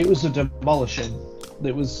it was a demolishing.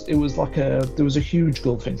 There was a huge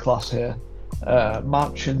gulfing class here.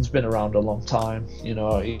 Marcin's been around a long time. You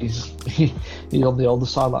know, he's on the older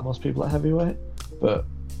side like most people at heavyweight, but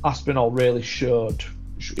Aspinall really showed.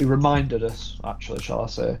 He reminded us, actually, shall I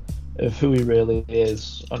say, of who he really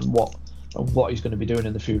is and what he's going to be doing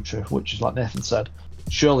in the future. Which is, like Nathan said,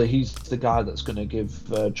 surely he's the guy that's going to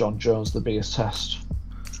give John Jones the biggest test.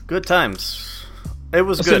 Good times. It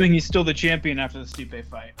was Assuming good. he's still the champion after the Stipe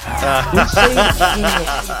fight.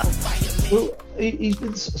 Well, he's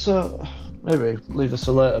been so. Maybe leave this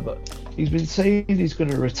to later, but he's been saying he's going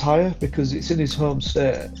to retire because it's in his home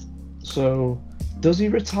state. So, does he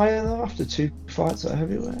retire though after 2 fights at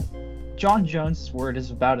heavyweight? John Jones' word is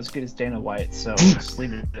about as good as Dana White, so just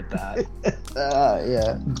leave it at that.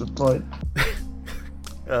 Yeah, good point.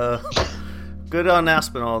 Good on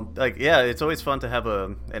Aspinall. Like, yeah, it's always fun to have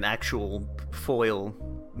an actual foil,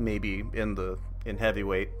 maybe in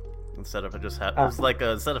heavyweight, instead of instead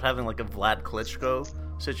of having like a Vlad Klitschko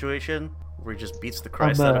situation where he just beats the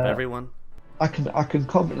Christ out of everyone. I can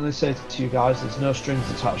confidently say to you guys, there's no strings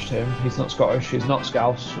attached to him. He's not Scottish. He's not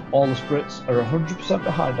Scouse. All the Brits are 100%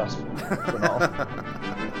 behind Aspinall.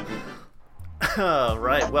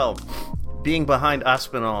 Right. Well, being behind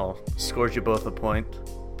Aspinall scores you both a point.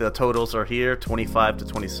 The totals are here,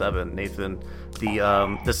 25-27. Nathan,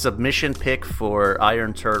 the submission pick for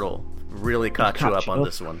Iron Turtle really caught you up on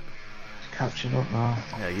this one. catching up now.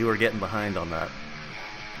 Yeah, you were getting behind on that.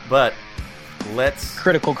 But let's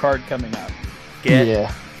Critical card coming up.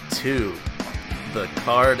 get to the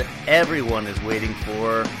card everyone is waiting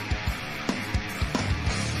for.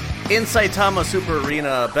 In Saitama Super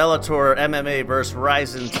Arena, Bellator MMA vs.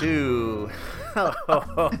 Ryzen 2.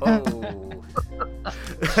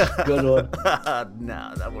 Good one.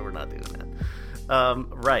 No, we're not doing that.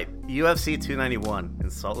 Right, UFC 291 in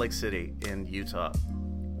Salt Lake City in Utah.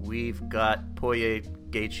 We've got Poirier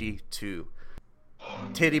Gaethje 2.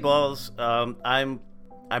 Titty balls. I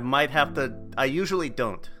might have to. I usually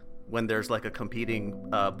don't when there's like a competing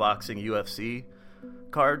boxing UFC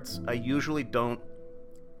cards. I usually don't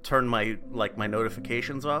turn my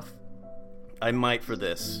notifications off. I might for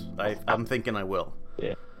this. I'm thinking I will.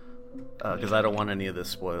 Yeah. Because I don't want any of this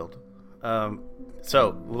spoiled.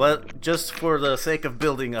 So just for the sake of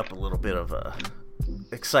building up a little bit of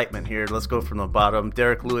excitement here, let's go from the bottom.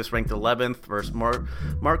 Derek Lewis ranked 11th versus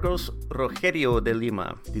Marcos Rogerio de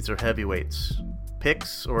Lima. These are heavyweights.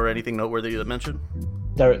 Picks or anything noteworthy to mention?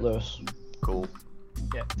 Derek Lewis. Cool.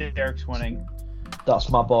 Yeah, Derek's winning. That's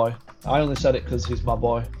my boy. I only said it because he's my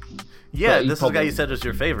boy. Yeah, this is the guy you said was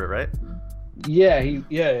your favorite, right? Yeah,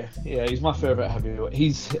 he's my favorite heavyweight.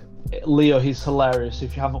 He's hilarious.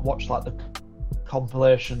 If you haven't watched like the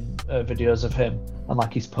compilation videos of him and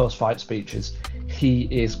like his post-fight speeches, he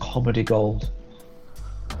is comedy gold.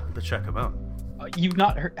 But check him out. You've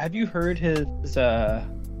not heard? Have you heard his?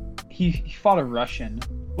 He fought a Russian.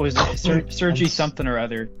 What was it? Sergey something or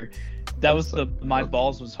other. That was the "My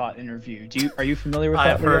Balls Was Hot" interview. Are you familiar with that?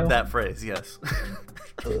 I've heard video? that phrase. Yes.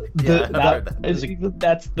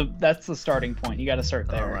 That's the starting point. You got to start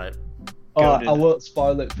there. All right. I won't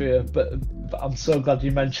spoil it for you, but I'm so glad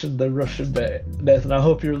you mentioned the Russian bit, Nathan. I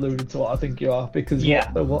hope you're alluding to what I think you are, because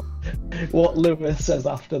what Lewis says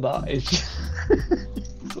after that is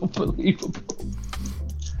it's unbelievable.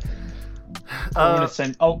 I'm gonna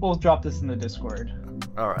send. We'll drop this in the Discord.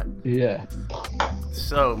 All right. Yeah.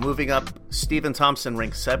 So moving up, Stephen Thompson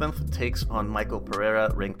ranked 7th takes on Michael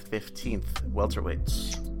Pereira ranked 15th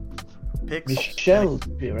welterweights. Picks. Michelle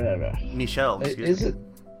Pereira. Michelle. Is it?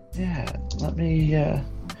 Yeah. Let me.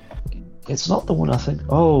 It's not the one I think.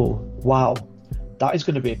 Oh wow, that is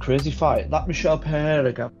going to be a crazy fight. That Michelle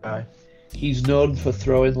Pereira guy, he's known for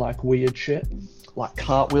throwing like weird shit, like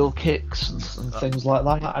cartwheel kicks and things like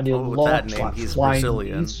that, and he'll launch like he's flying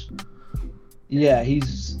Brazilian. knees. Yeah,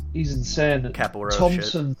 he's insane. Capoeira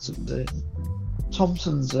Thompson's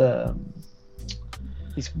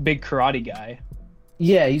He's a big karate guy.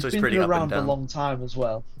 yeah, he's So he's been pretty up and around a down. long time as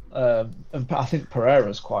well. And I think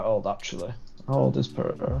Pereira's quite old actually. How old is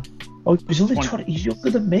Pereira? Oh, he's only 20. He's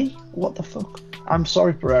younger than me. What the fuck? I'm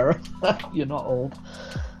sorry, Pereira. You're not old.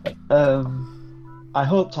 I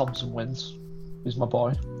hope Thompson wins. He's my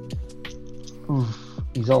boy. Oof,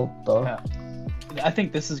 he's old though. Yeah. I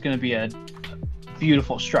think this is going to be a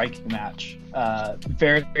beautiful striking match.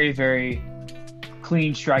 Very, very, very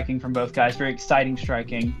clean striking from both guys. Very exciting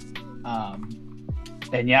striking.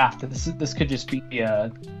 And yeah, this could just be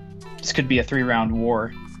a 3-round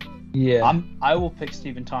war. Yeah. I will pick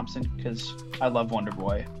Stephen Thompson because I love Wonder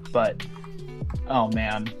Boy, but oh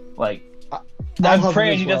man, like I'm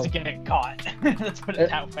praying he doesn't get caught. Let's put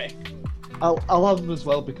it that way. I'll have him as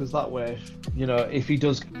well, because that way, you know, if he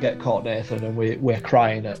does get caught, Nathan, and we're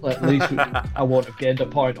crying, at least I won't have gained a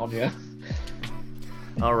point on you.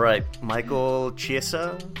 All right, Michael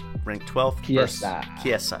Chiesa ranked 12th.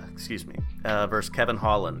 Chiesa, excuse me, versus Kevin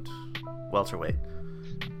Holland, welterweight.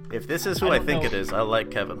 If this is who I think it is, I like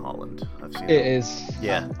Kevin Holland. I've seen It is.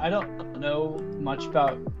 Yeah. I don't know much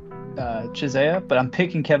about Chisea, but I'm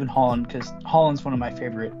picking Kevin Holland because Holland's one of my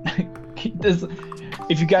favorite.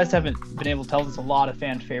 If you guys haven't been able to tell, there's a lot of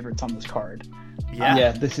fan favorites on this card.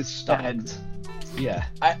 Yeah, this is stacked. Yeah.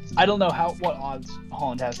 I don't know what odds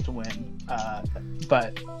Holland has to win,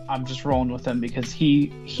 but I'm just rolling with him because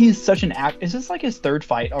he's such an act. Is this like his 3rd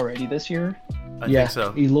fight already this year? I think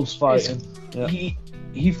so. He loves fighting. Yeah.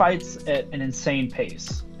 He fights at an insane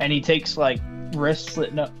pace, and he takes like risks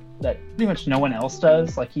that pretty much no one else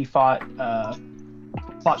does. Like he fought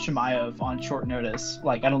Chimaev on short notice.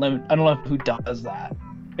 Like I don't know who does that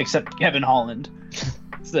except Kevin Holland.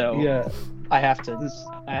 So yeah, I have to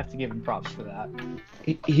give him props for that.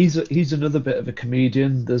 He's another bit of a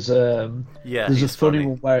comedian. There's a funny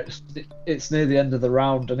one where it's near the end of the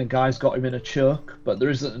round and a guy's got him in a choke, but there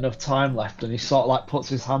isn't enough time left, and he sort of like puts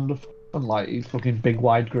his hand up and like he's fucking big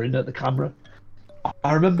wide grin at the camera.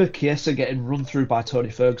 I remember Chiesa getting run through by Tony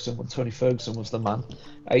Ferguson when Tony Ferguson was the man.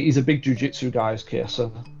 He's a big jiu-jitsu guy, is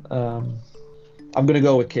Chiesa. I'm going to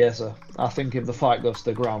go with Chiesa. I think if the fight goes to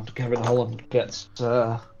the ground, Kevin Holland gets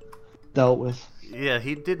dealt with. Yeah,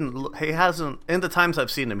 he didn't. He hasn't. In the times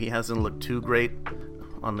I've seen him, he hasn't looked too great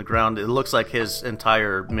on the ground. It looks like his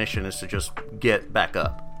entire mission is to just get back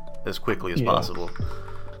up as quickly as possible.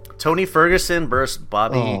 Tony Ferguson versus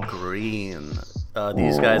Bobby Green.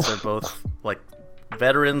 These guys are both like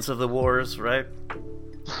veterans of the wars, right?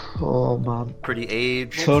 Oh man, pretty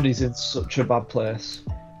aged. Tony's in such a bad place.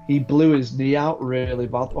 He blew his knee out really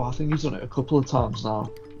bad. Well, I think he's done it a couple of times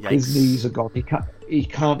now. Yikes. His knees are gone. He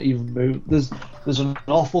can't even move. There's an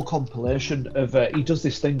awful compilation of he does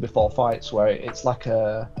this thing before fights where it's like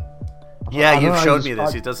a. Yeah, you've showed me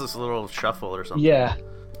this. He does this little shuffle or something.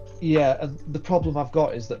 Yeah, and the problem I've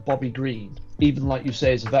got is that Bobby Green, even like you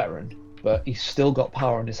say, is a veteran, but he's still got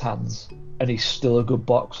power in his hands, and he's still a good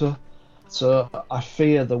boxer. So I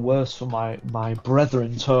fear the worst for my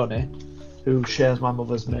brethren Tony, who shares my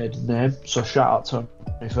mother's maiden name. So shout out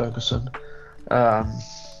Tony Ferguson.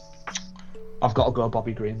 I've got to go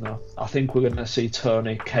Bobby Green though. I think we're going to see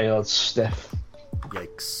Tony KO'd stiff.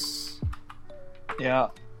 Yikes. Yeah,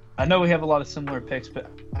 I know we have a lot of similar picks, but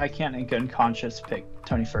I can't in good conscience pick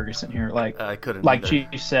Tony Ferguson here. Like I couldn't. Like either.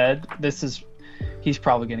 G said, he's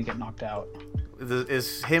probably going to get knocked out.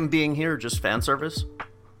 Is him being here just fan service?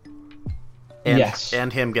 And, yes.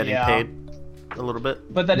 And him getting paid a little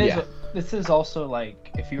bit? But this is also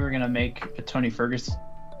like, if you were going to make a Tony Ferguson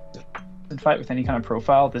fight with any kind of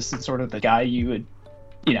profile, this is sort of the guy you would,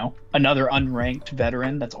 another unranked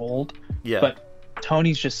veteran that's old. Yeah. But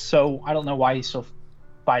Tony's just so, I don't know why he's still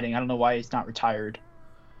fighting. I don't know why he's not retired.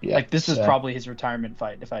 Yeah, like, this is probably his retirement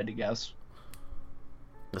fight, if I had to guess.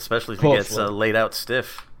 Especially if he gets laid out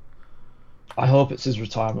stiff. I hope it's his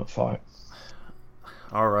retirement fight.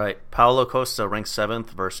 All right, Paulo Costa ranks 7th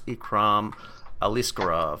versus Ikram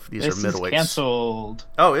Aliskerov. These are middleweights. This is canceled.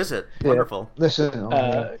 Oh, is it? Yeah. Wonderful.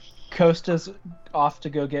 Costa's off to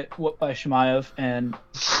go get whooped by Shimaev, and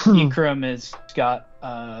Ikram has got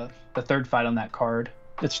the third fight on that card.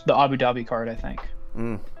 It's the Abu Dhabi card, I think.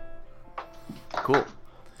 Cool.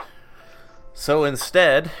 So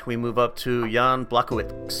instead, we move up to Jan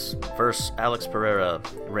Blachowicz versus Alex Pereira,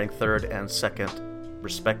 ranked 3rd and 2nd.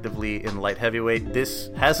 Respectively in light heavyweight.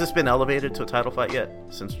 Has this been elevated to a title fight yet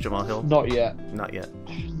since Jamal Hill? Not yet.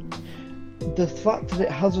 The fact that it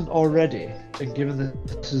hasn't already, and given that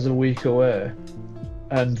this is a week away,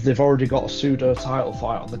 and they've already got a pseudo title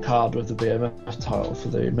fight on the card with the BMF title for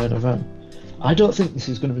the main event, I don't think this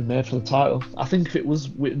is going to be made for the title. I think if it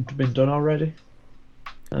had been done already.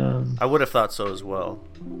 I would have thought so as well.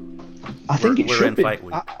 I think it should be. Fight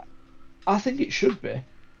week. I think it should be.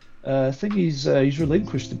 I think he's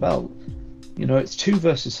relinquished the belt. It's 2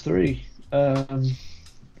 versus 3.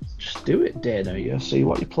 Just do it, Dana. You see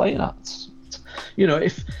what you're playing at.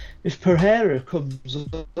 If Pereira comes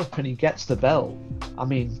up and he gets the belt, I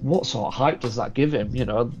mean, what sort of hype does that give him?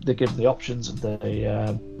 They give him the options of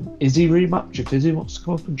the Izzy rematch if Izzy wants to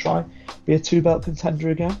come up and try be a 2-belt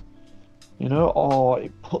contender again. Or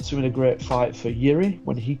it puts him in a great fight for Yuri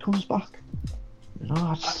when he comes back.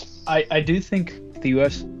 I do think the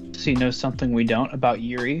UFC knows something we don't about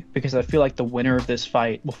Yuri, because I feel like the winner of this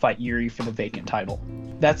fight will fight Yuri for the vacant title.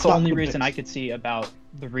 That's the only reason I could see about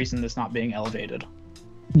the reason this not being elevated.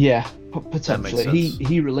 Yeah, potentially.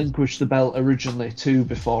 He relinquished the belt originally too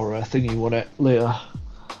before Thingy won it later.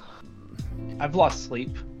 I've lost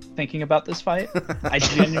sleep thinking about this fight. I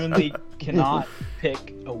genuinely cannot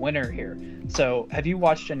pick a winner here. So, have you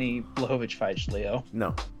watched any Blachowicz fights, Leo?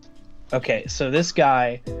 No. Okay, so this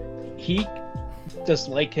guy, he does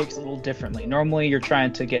leg kicks a little differently. Normally, you're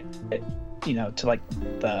trying to get, to like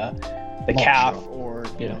the calf or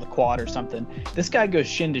the quad or something. This guy goes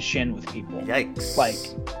shin to shin with people. Yikes! Like,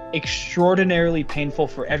 extraordinarily painful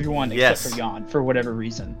for everyone except for Jan for whatever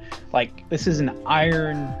reason. Like, this is an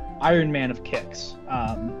Iron Man of kicks.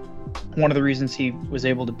 One of the reasons he was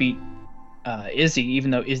able to beat Izzy,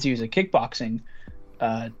 even though Izzy was a kickboxing,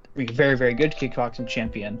 very very good kickboxing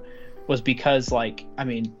champion, was because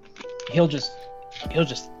he'll just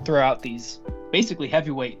throw out these basically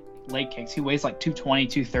heavyweight leg kicks. He weighs like 220,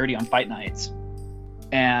 230 on fight nights.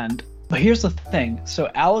 But here's the thing. So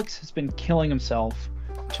Alex has been killing himself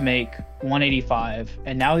to make 185,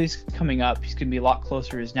 and now he's coming up. He's going to be a lot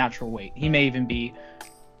closer to his natural weight. He may even be,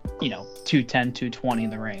 210, 220 in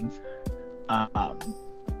the ring.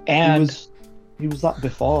 And he was that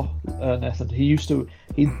before, Nathan.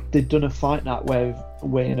 They'd done a fight night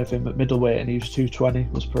weighing of him at middleweight, and he was 220,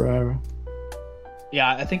 was Pereira. Yeah,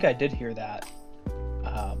 I think I did hear that.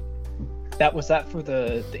 Was that for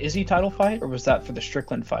the Izzy title fight, or was that for the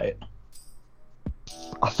Strickland fight?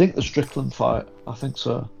 I think the Strickland fight. I think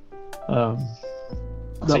so. So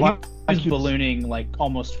he was ballooning like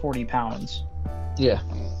almost 40 pounds. Yeah.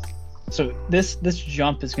 So this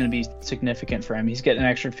jump is going to be significant for him. He's getting an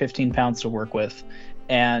extra 15 pounds to work with,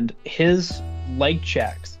 and his leg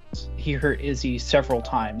checks. He hurt Izzy several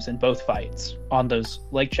times in both fights on those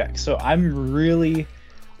leg checks. So I'm really,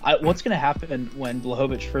 what's going to happen when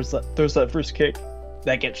Blachowicz throws that first kick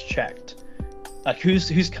that gets checked? Like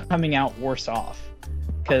who's coming out worse off?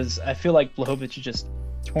 Because I feel like Blachowicz is just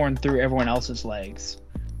torn through everyone else's legs,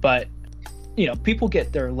 but people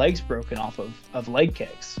get their legs broken off of leg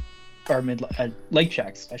kicks or leg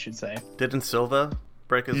checks, I should say. Didn't Silva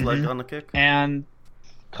break his leg on the kick? And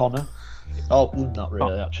Connor. Oh, not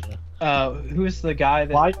really, actually. Who's the guy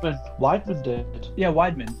that... Weidman did. Yeah,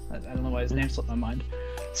 Weidman. I don't know why his name slipped my mind.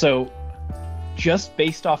 So, just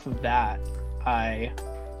based off of that, I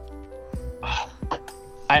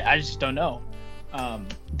just don't know.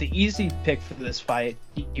 The easy pick for this fight,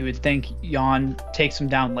 you would think Jan takes him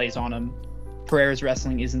down, lays on him. Pereira's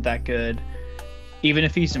wrestling isn't that good. Even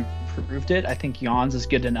if he's improved it, I think Jan's is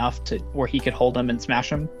good enough to where he could hold him and smash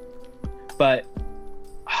him. But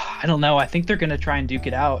I don't know. I think they're gonna try and duke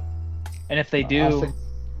it out, and if they do,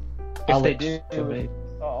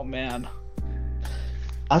 oh man,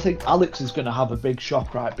 I think Alex is gonna have a big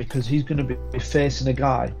shock, right? Because he's gonna be facing a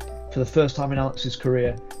guy for the first time in Alex's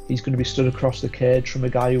career. He's gonna be stood across the cage from a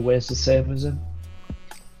guy who weighs the same as him,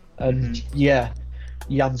 and yeah,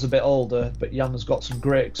 Jan's a bit older, but Jan has got some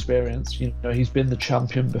great experience. He's been the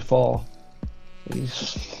champion before.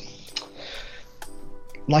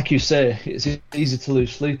 Like you say, it's easy to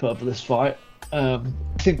lose sleep over this fight. I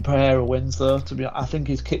think Pereira wins, though. I think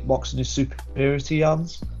his kickboxing is superior to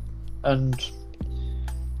Jan's, and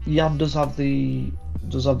Jan does have the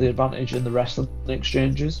advantage in the wrestling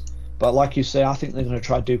exchanges. But like you say, I think they're going to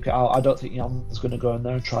try to duke it out. I don't think Jan's going to go in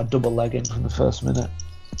there and try double legging from the first minute.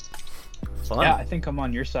 Fun. Yeah, I think I'm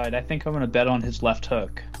on your side. I think I'm going to bet on his left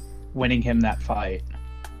hook winning him that fight.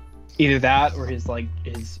 Either that or his leg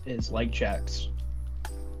checks.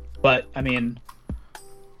 But, I mean,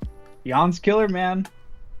 Jan's killer, man.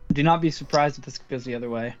 Do not be surprised if this goes the other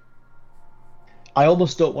way. I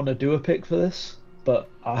almost don't want to do a pick for this, but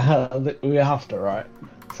we have to, right?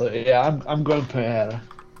 So, yeah, I'm going Pereira.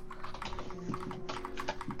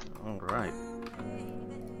 All right.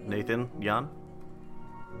 Nathan, Jan?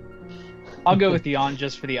 I'll go with Jan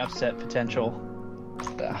just for the upset potential.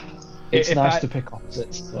 It's nice to pick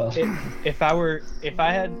opposites as well. If I were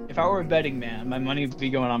a betting man, my money would be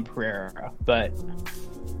going on Pereira, but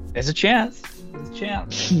there's a chance.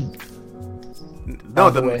 No,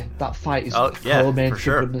 the way that fight is for sure.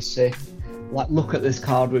 For goodness sake. Like, look at this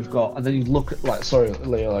card we've got, and then you look at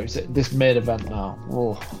Leo, this main event now.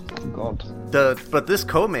 Oh god. But this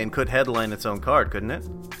co-main could headline its own card, couldn't it?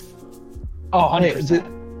 Oh,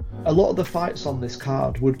 100%. A lot of the fights on this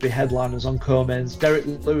card would be headliners on co-mains. Derek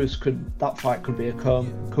Lewis could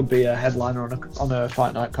be a headliner on a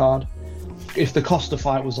Fight Night card. If the Costa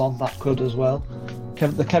fight was on, that could as well.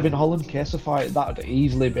 The Kevin Holland Kesa fight, that would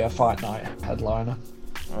easily be a Fight Night headliner.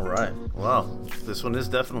 All right. Wow. This one is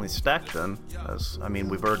definitely stacked then.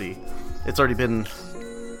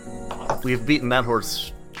 We've beaten that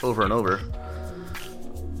horse over and over.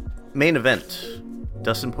 Main event.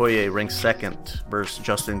 Dustin Poirier ranked second versus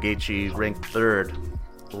Justin Gaethje ranked third.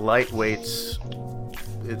 Lightweights.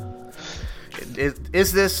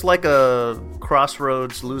 Is this like a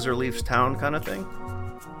Crossroads loser leaves town kind of thing?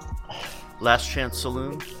 Last chance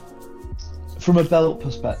saloon? From a belt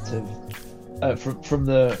perspective,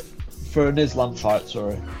 for an Islam fight,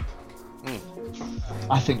 sorry.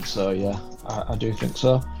 I think so, yeah. I do think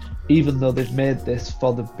so. Even though they've made this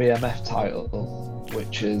for the BMF title,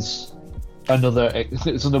 which is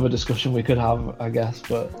another discussion we could have, I guess,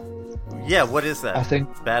 but... Yeah, what is that? I think...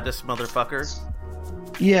 Baddest motherfucker?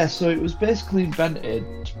 Yeah, so it was basically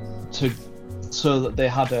invented so that they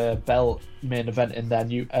had a belt main event in their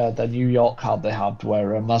New York card they had, where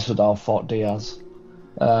Masvidal fought Diaz.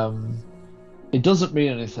 It doesn't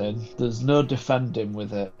mean anything. There's no defending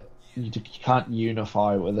with it. You can't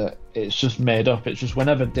unify with it. It's just made up. It's just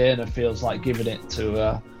whenever Dana feels like giving it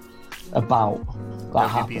to a bout, that WBC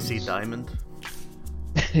happens. Diamond?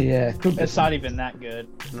 Yeah, could be. It's not even that good.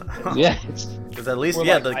 Yeah. Because at least,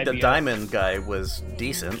 the Diamond guy was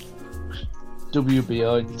decent.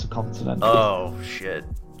 WBO Intercontinental. Oh, shit.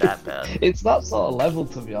 That bad. It's that sort of level,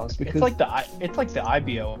 to be honest. Because it's like the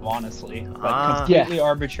IBO, honestly. Like, completely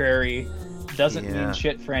arbitrary. Doesn't mean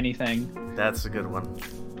shit for anything. That's a good one.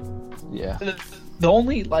 Yeah. The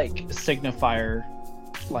only signifier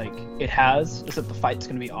it has is that the fight's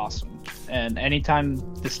gonna be awesome. And anytime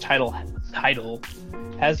this title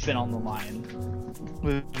has been on the line,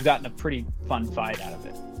 we've gotten a pretty fun fight out of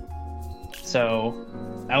it. So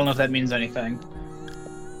I don't know if that means anything.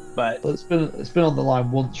 But It's been on the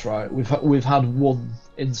line once, right? We've had one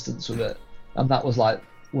instance of it, and that was like,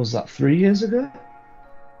 was that 3 years ago?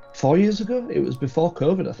 4 years ago? It was before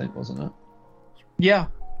COVID, I think, wasn't it? yeah,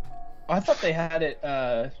 I thought they had it.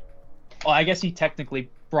 Well, I guess he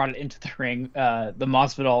technically brought it into the ring. The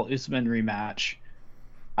Masvidal Usman rematch.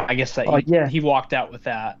 I guess that he walked out with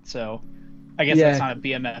that. So I guess that's not a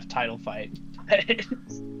BMF title fight.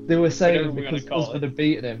 They were saying because Usman had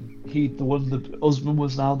beaten him, the Usman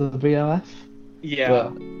was now the BMF. Yeah.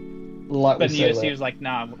 But the UFC was like,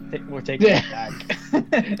 nah, we're taking it back.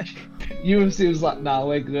 UFC was like, nah,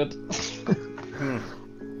 we're good.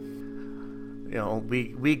 You know,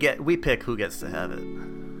 we pick who gets to have it.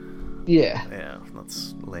 Yeah. Yeah,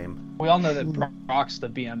 that's lame. We all know that Brock's the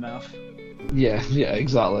BMF. Yeah,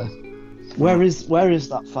 exactly. Where is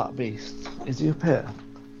that fat beast? Is he up here?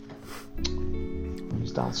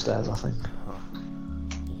 He's downstairs, I think.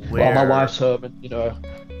 Well, my wife's home, and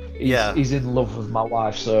he's in love with my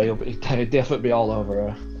wife, so he'll definitely be all over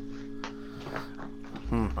her.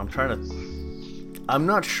 I'm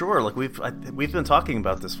not sure. Like we've been talking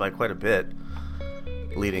about this fight quite a bit,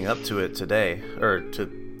 leading up to it today,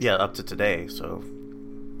 up to today. So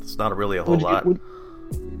it's not really a whole lot.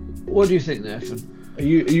 What do you think, Nathan? Are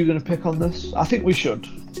you going to pick on this? I think we should.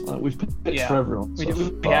 We've picked for everyone.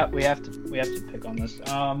 We have to pick on this.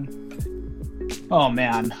 Oh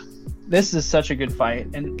man, this is such a good fight,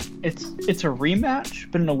 and it's a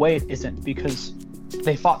rematch, but in a way it isn't, because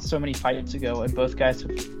they fought so many fights ago, and both guys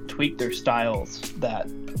have tweaked their styles that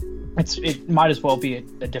it might as well be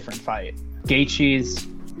a different fight. Gaethje's,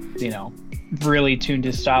 really tuned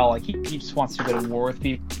his style. Like he just wants to go to war with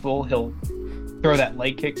people. He'll throw that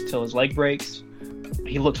leg kick till his leg breaks.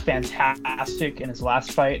 He looked fantastic in his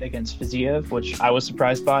last fight against Fiziev, which I was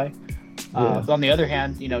surprised by. But on the other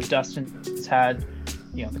hand, Dustin's had,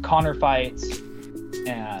 the Conor fights,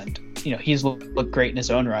 and he's looked great in his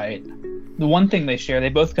own right. The one thing they share, they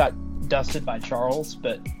both got dusted by Charles,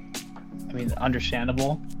 but I mean,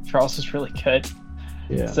 understandable. Charles is really good.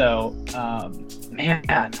 Yeah. So,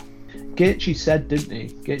 man, Gaethje said, didn't he?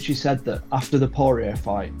 Gaethje said that after the Poirier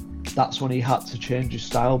fight, that's when he had to change his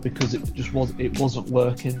style because it wasn't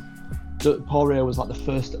working. Poirier was like the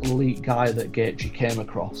first elite guy that Gaethje came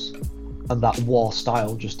across, and that war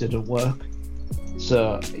style just didn't work.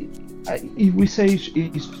 So we say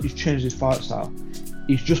he's changed his fight style.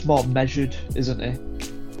 He's just more measured, isn't he?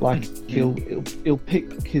 Like he'll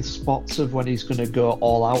pick his spots of when he's going to go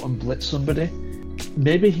all out and blitz somebody.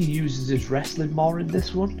 Maybe he uses his wrestling more in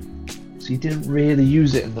this one, so he didn't really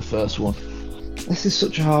use it in the first one. This is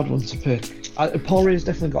such a hard one to pick. Poirier's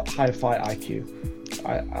definitely got higher fight IQ.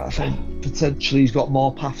 I think potentially he's got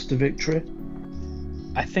more paths to victory.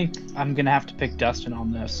 I think I'm going to have to pick Dustin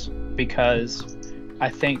on this because I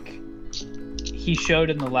think he showed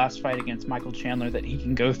in the last fight against Michael Chandler that he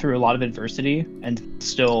can go through a lot of adversity and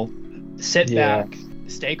still sit back,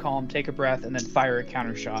 stay calm, take a breath, and then fire a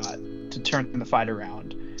counter shot to turn the fight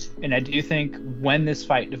around. And I do think when this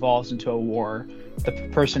fight devolves into a war, the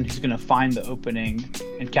person who's going to find the opening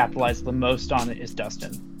and capitalize the most on it is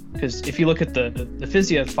Dustin. Because if you look at the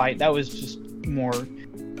Fiziev fight, that was just more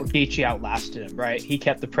where Gaethje outlasted him, right? He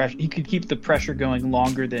kept the pressure. He could keep the pressure going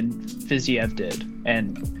longer than Fiziev did,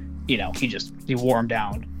 and he wore him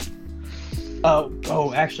down.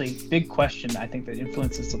 Oh, actually, big question. I think that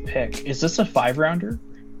influences the pick. Is this a 5-rounder?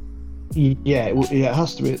 Yeah, it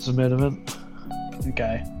has to be. It's a main event.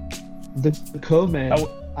 Okay. The co-main.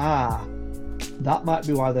 That might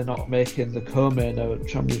be why they're not making the co-main a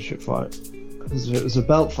championship fight. Because if it was a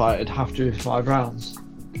belt fight, it'd have to be 5 rounds.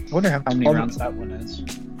 I wonder how many rounds that one is.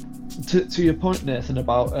 To your point, Nathan,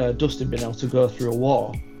 about Dustin being able to go through a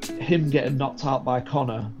war, him getting knocked out by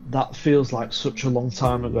Conor, that feels like such a long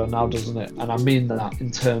time ago now, doesn't it? And I mean that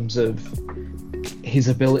in terms of his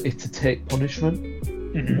ability to take punishment.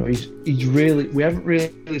 Mm-hmm. He's really, we haven't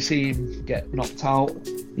really seen him get knocked out,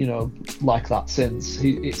 like that since.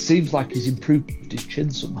 It seems like he's improved his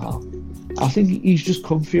chin somehow. I think he's just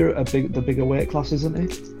comfier at the bigger weight class, isn't he?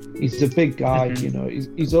 He's a big guy,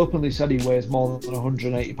 mm-hmm. He's openly said he weighs more than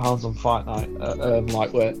 180 pounds on Fight Night at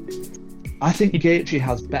lightweight. I think Gaethje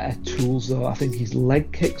has better tools though. I think his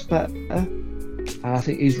leg kick's better, and I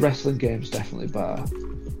think his wrestling game's definitely better.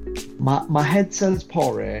 My head says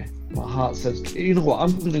Poirier, my heart says, you know what?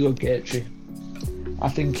 I'm going to go Gaethje. I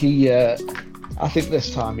think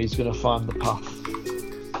this time he's going to find the path.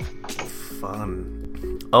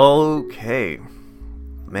 Fun. Okay,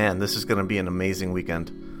 man, this is going to be an amazing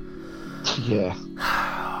weekend. Yeah.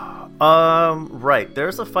 Right.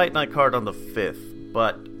 There's a Fight Night card on the 5th,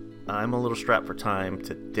 but I'm a little strapped for time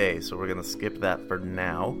today, so we're going to skip that for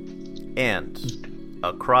now. And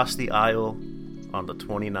across the aisle on the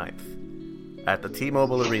 29th at the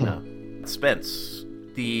T-Mobile Arena. Spence,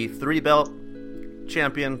 the 3-belt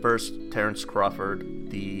champion, versus Terrence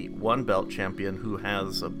Crawford, the 1-belt champion, who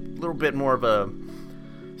has a little bit more of a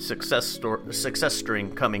success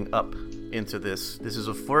string coming up into this. This is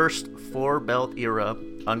a first 4-belt era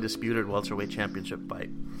undisputed welterweight championship fight.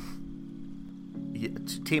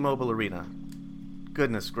 T-Mobile Arena.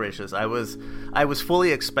 Goodness gracious, I was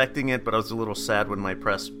fully expecting it, but I was a little sad when my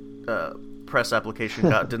press application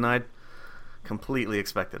got denied. Completely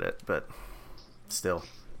expected it, but still,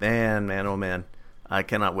 man, oh man, I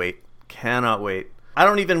cannot wait. I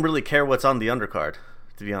don't even really care what's on the undercard,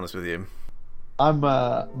 to be honest with you.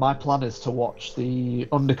 My plan is to watch the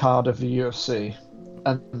undercard of the UFC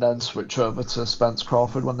and then switch over to Spence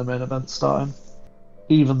Crawford when the main event's starting.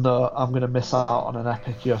 Even though I'm going to miss out on an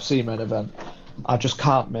epic UFC main event, I just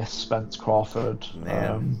can't miss Spence Crawford.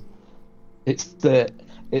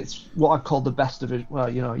 It's what I call the best division. Well,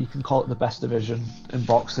 you can call it the best division in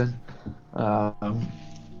boxing.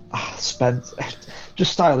 Spence,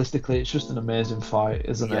 just stylistically, it's just an amazing fight,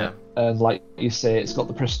 isn't it? And like you say, it's got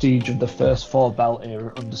the prestige of the first 4-belt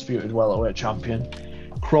era undisputed welterweight champion.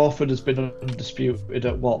 Crawford has been undisputed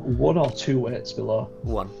at what, 1 or 2 weights below?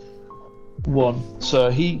 1. So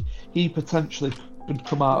he potentially could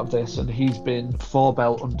come out of this, and he's been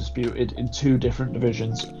 4-belt undisputed in 2 different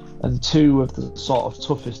divisions, and 2 of the sort of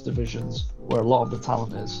toughest divisions where a lot of the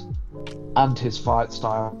talent is. And his fight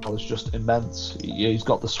style is just immense. He's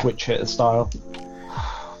got the switch hitter style.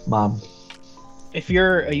 Man. If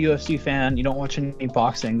you're a UFC fan, you don't watch any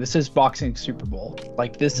boxing, this is boxing Super Bowl.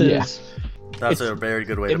 Like, this is... That's a very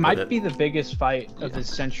good way to put it. It might be the biggest fight of this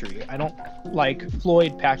century. I don't... Like,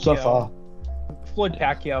 Floyd Pacquiao... So far. Floyd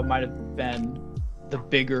Pacquiao might have been the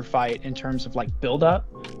bigger fight in terms of, like, build-up.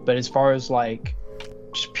 But as far as, like,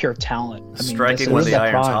 just pure talent... I mean, striking when the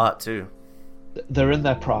iron's hot, too. They're in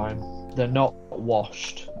their prime. They're not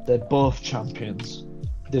washed. They're both champions.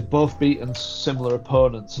 They've both beaten similar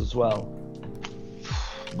opponents as well.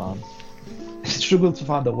 Man, you struggle to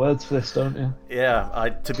find the words for this, don't you? Yeah,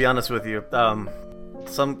 to be honest with you,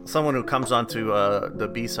 someone who comes onto the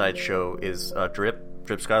B-side show is Drip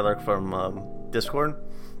Skylark from Discord,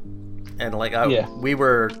 and we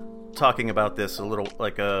were talking about this a little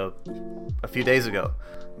a few days ago.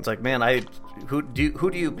 It's like, man, who do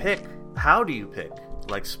you pick? How do you pick?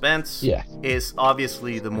 Like, Spence is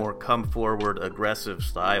obviously the more come forward, aggressive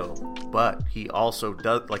style, but he also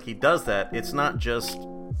does that. It's not just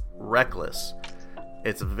reckless.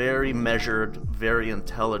 It's very measured, very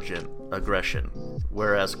intelligent aggression.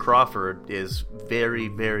 Whereas Crawford is very,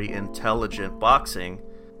 very intelligent boxing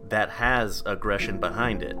that has aggression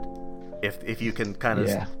behind it. If you can kind of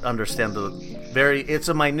understand it's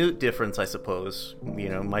a minute difference, I suppose.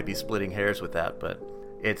 Might be splitting hairs with that, but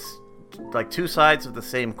it's like 2 sides of the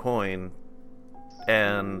same coin,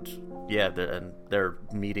 and they're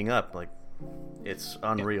meeting up. Like, it's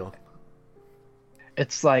unreal.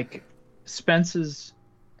 It's like Spence's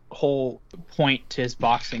whole point to his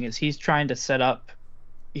boxing is he's trying to set up.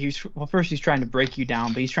 First he's trying to break you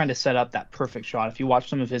down, but he's trying to set up that perfect shot. If you watch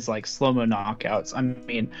some of his like slow-mo knockouts, I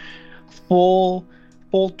mean, full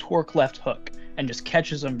torque left hook and just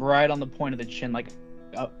catches him right on the point of the chin, like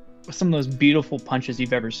some of those beautiful punches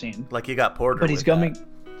you've ever seen. Like you got Porter. But he's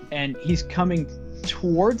coming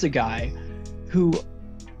towards a guy who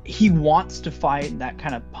he wants to fight that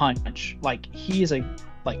kind of punch. Like, he is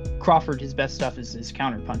Crawford, his best stuff is his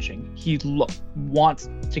counter punching. He wants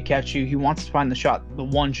to catch you. He wants to find the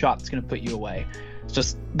one shot that's going to put you away. It's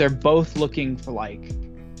just, they're both looking for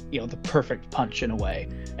the perfect punch in a way.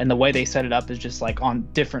 And the way they set it up is just like on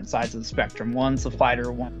different sides of the spectrum. One's the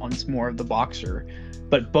fighter, one's more of the boxer.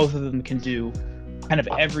 But both of them can do kind of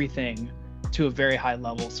everything to a very high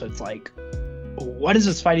level. So it's like, what is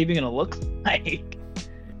this fight even going to look like?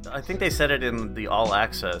 I think they said it in the All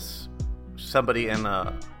Access. Somebody it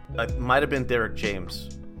might have been Derek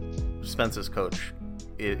James, Spence's coach.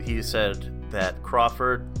 He said that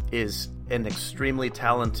Crawford is an extremely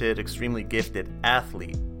talented, extremely gifted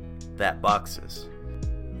athlete that boxes.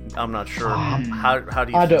 I'm not sure. How do you feel about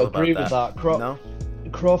that? I don't agree with that. No?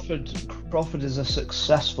 Crawford is a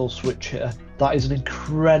successful switch hitter. That is an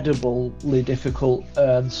incredibly difficult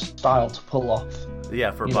style to pull off.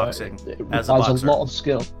 Yeah, for boxing. It as a requires boxer. a lot of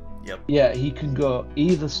skill. Yep. Yeah, he can go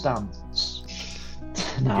either stance.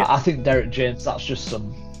 I think Derek James, that's just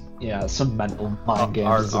some mental mind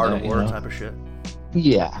games. Art of war type of shit.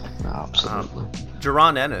 Yeah, absolutely.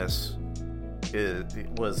 Jaron Ennis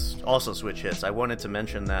was also switch hits. I wanted to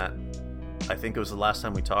mention that. I think it was the last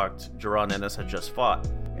time we talked. Jaron Ennis had just fought,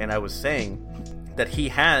 and I was saying that he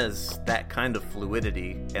has that kind of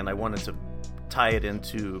fluidity, and I wanted to tie it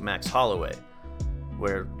into Max Holloway,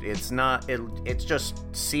 where it's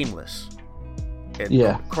just seamless.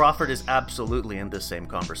 And Crawford is absolutely in this same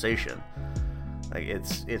conversation. Like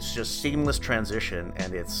it's just seamless transition,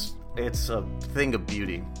 and it's a thing of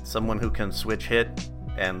beauty. Someone who can switch hit,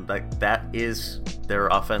 and like that is their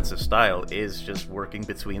offensive style, is just working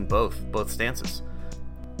between both stances.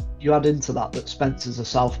 You add into that Spencer's a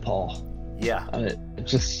southpaw. Yeah, and it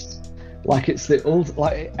just like it's the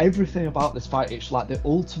like everything about this fight. It's like the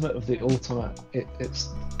ultimate of the ultimate. It's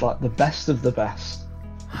like the best of the best.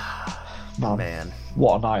 Man,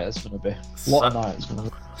 what a night it's gonna be! What a night it's gonna be!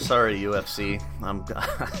 Sorry, UFC.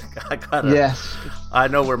 I gotta. Yes. I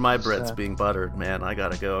know where my bread's being buttered, man. I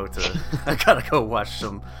gotta go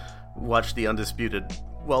watch the undisputed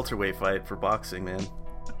welterweight fight for boxing, man.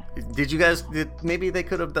 Did you guys? Maybe they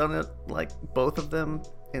could have done it like both of them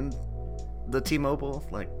in the T-Mobile,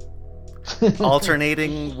 like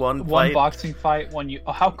alternating one boxing fight, one you.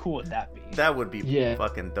 Oh, how cool would that be? That would be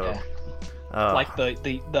fucking dope. Yeah. Like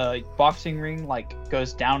the boxing ring like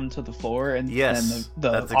goes down into the floor, and then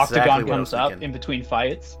the octagon comes up in between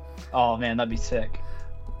fights. Oh man, that'd be sick.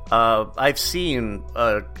 I've seen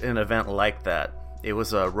an event like that. It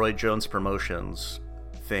was a Roy Jones Promotions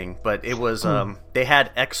thing, but it was they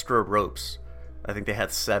had extra ropes. I think they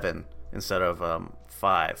had 7 instead of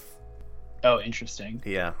 5. Oh, interesting.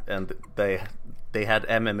 Yeah, and they had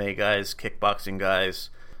MMA guys, kickboxing guys,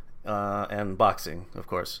 and boxing, of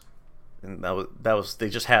course. And that was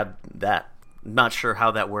they just had that. Not sure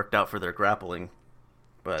how that worked out for their grappling,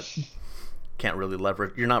 but can't really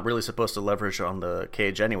leverage. You're not really supposed to leverage on the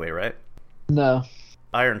cage anyway, right? No.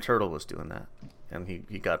 Iron Turtle was doing that, and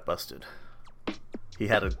he got busted. He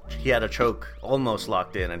had a choke almost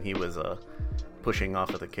locked in, and he was pushing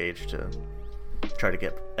off of the cage to try to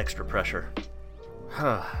get extra pressure.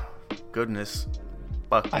 Goodness,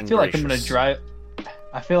 I feel like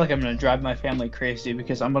I'm gonna drive my family crazy,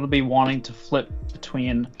 because I'm gonna be wanting to flip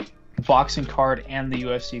between the boxing card and the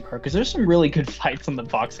UFC card, because there's some really good fights on the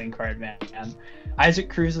boxing card, man. Isaac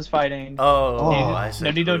Cruz is fighting.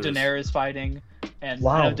 Nonito Donaire is fighting, and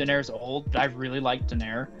I know Donaire's old, but I really like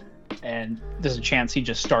Donaire, and there's a chance he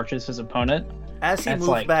just starches his opponent. As he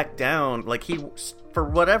moved back down, like he, for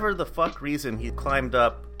whatever the fuck reason, he climbed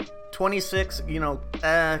up 26,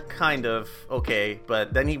 kind of okay,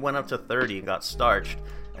 but then he went up to 30 and got starched,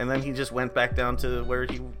 and then he just went back down to where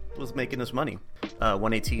he was making his money,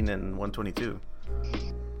 118 and 122.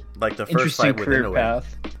 Like the first fight with Inoue.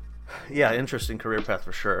 Path. Yeah, interesting career path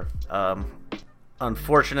for sure.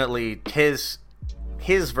 Unfortunately, his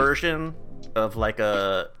version of like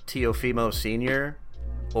a Teofimo Sr.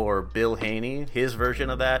 or Bill Haney, his version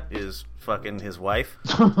of that is fucking his wife.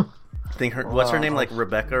 I think what's her name, like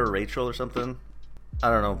Rebecca or Rachel or something? I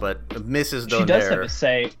don't know, but Mrs. Donaire. She does have a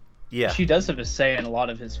say. Yeah. She does have a say in a lot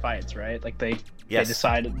of his fights, right? Like they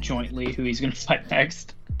decide jointly who he's going to fight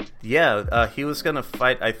next. Yeah, he was going to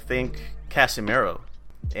fight, I think, Casimiro,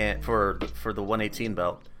 and for the 118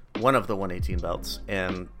 belt, one of the 118 belts,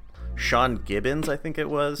 and Sean Gibbons, I think it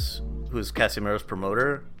was, who's Casimiro's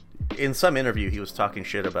promoter. In some interview, he was talking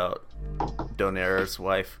shit about Donaire's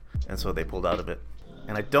wife, and so they pulled out of it.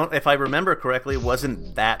 And if I remember correctly, it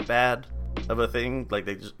wasn't that bad of a thing. Like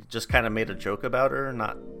they just kind of made a joke about her,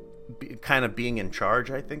 not kind of being in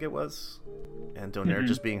charge, I think it was, and Donaire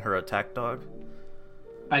just being her attack dog.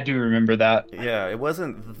 I do remember that. Yeah, it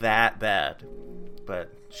wasn't that bad, but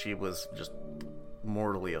she was just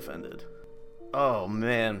mortally offended. Oh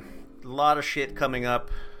man, a lot of shit coming up.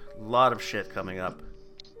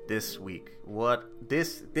 This week.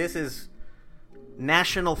 This is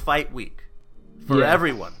National Fight Week for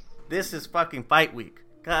everyone. This is fucking Fight Week.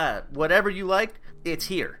 God, whatever you like, it's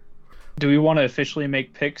here. Do we want to officially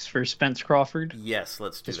make picks for Spence Crawford? Yes,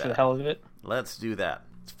 let's do that. Just for the hell of it? Let's do that.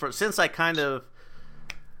 Since this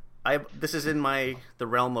is in the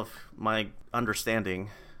realm of my understanding,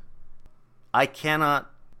 I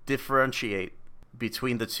cannot differentiate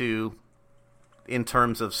between the two in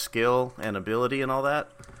terms of skill and ability and all that.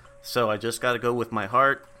 So I just got to go with my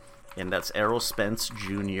heart, and that's Errol Spence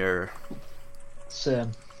Jr.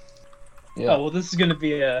 Same. Yeah. Oh, well, this is going to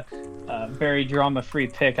be a very drama-free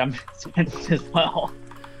pick. I'm Spence as well.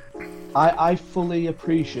 I fully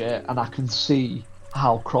appreciate, and I can see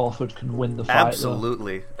how Crawford can win the fight.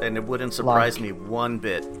 Absolutely, and it wouldn't surprise me one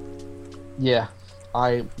bit. Yeah,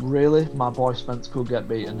 my boy Spence could get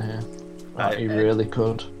beaten here. He really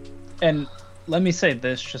could. And let me say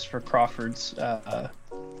this, just for Crawford's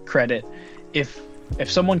credit: if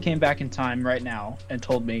someone came back in time right now and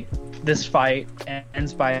told me this fight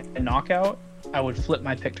ends by a knockout, I would flip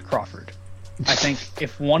my pick to Crawford. I think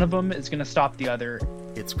if one of them is going to stop the other,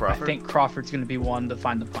 It's Crawford. I think Crawford's going to be one to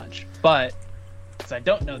find the punch. But because I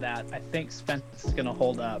don't know that, I think Spence is going to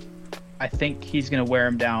hold up. I think he's going to wear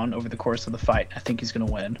him down over the course of the fight. I think he's going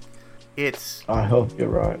to win. I hope you're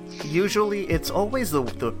right. Usually, it's always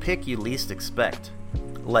the pick you least expect.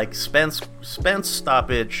 Like Spence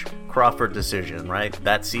stoppage, Crawford decision, right?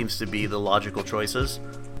 That seems to be the logical choices.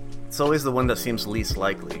 It's always the one that seems least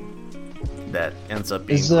likely that ends up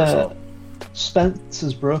being the result. Spence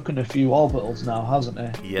has broken a few orbitals now,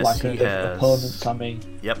 hasn't he? Yes, like he has. Opponents, I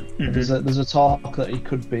mean. Yep. There's a talk that he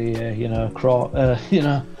could be,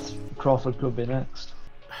 Crawford could be next.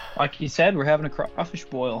 Like he said, we're having a crawfish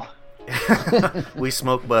boil. We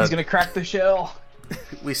smoke bud. He's going to crack the shell.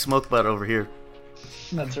 We smoke bud over here.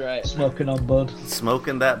 That's right. Smoking on bud.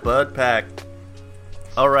 Smoking that bud pack.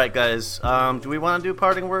 Alright, guys. Do we want to do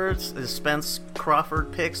parting words? Is Spence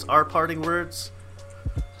Crawford picks our parting words?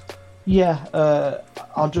 Yeah,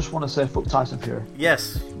 I just want to say fuck Tyson Fury.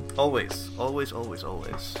 Yes. Always. Always, always,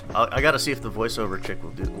 always. I gotta see if the voiceover chick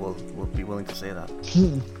will be willing to say that.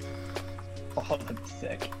 Oh, that's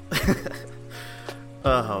sick.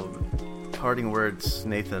 Parting words,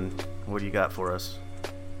 Nathan. What do you got for us?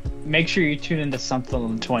 Make sure you tune into something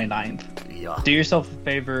on the 29th. Yeah. Do yourself a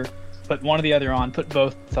favor. Put one or the other on. Put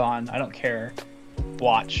both on. I don't care.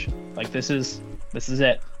 Watch. Like, this is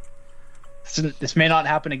it. This may not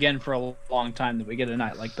happen again for a long time that we get a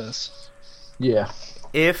night like this. Yeah.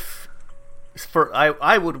 I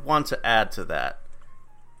would want to add to that.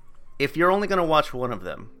 If you're only going to watch one of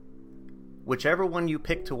them, whichever one you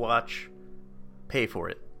pick to watch, pay for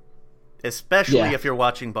it. Especially if you're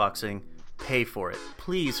watching boxing, pay for it.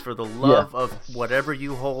 Please, for the love of whatever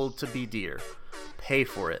you hold to be dear, pay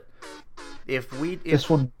for it. If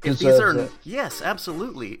these are yes,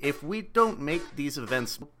 absolutely. If we don't make these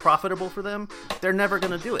events profitable for them, they're never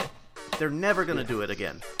going to do it. They're never going to do it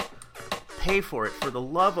again. Pay for it. For the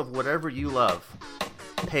love of whatever you love,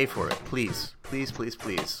 pay for it. Please. Please, please,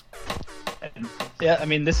 please. Yeah, I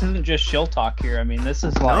mean, this isn't just shill talk here. I mean, this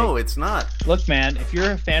is like... No, it's not. Look, man, if you're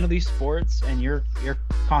a fan of these sports and you're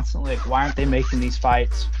constantly like, why aren't they making these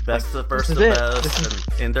fights? Best like, of first the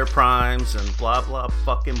best, and in their primes, and blah, blah,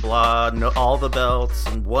 fucking blah. No, all the belts,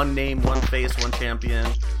 and one name, one face, one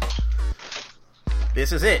champion.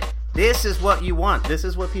 This is it. This is what you want. This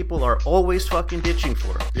is what people are always fucking bitching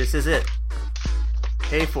for. This is it.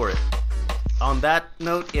 Pay for it. On that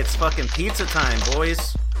note, it's fucking pizza time,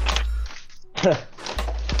 boys.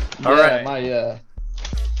 All right.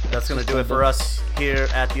 That's gonna do it for us here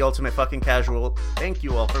at the Ultimate Fucking Casual. Thank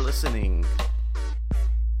you all for listening.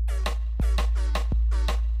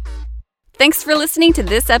 Thanks for listening to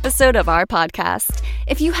this episode of our podcast.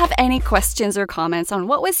 If you have any questions or comments on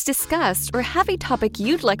what was discussed or have a topic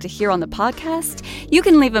you'd like to hear on the podcast, you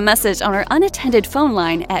can leave a message on our unattended phone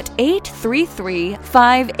line at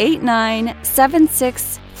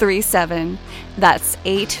 833-589-7637. That's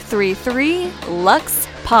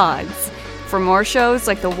 833-LUX-PODS. For more shows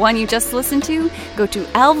like the one you just listened to, go to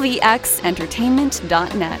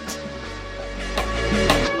lvxentertainment.net.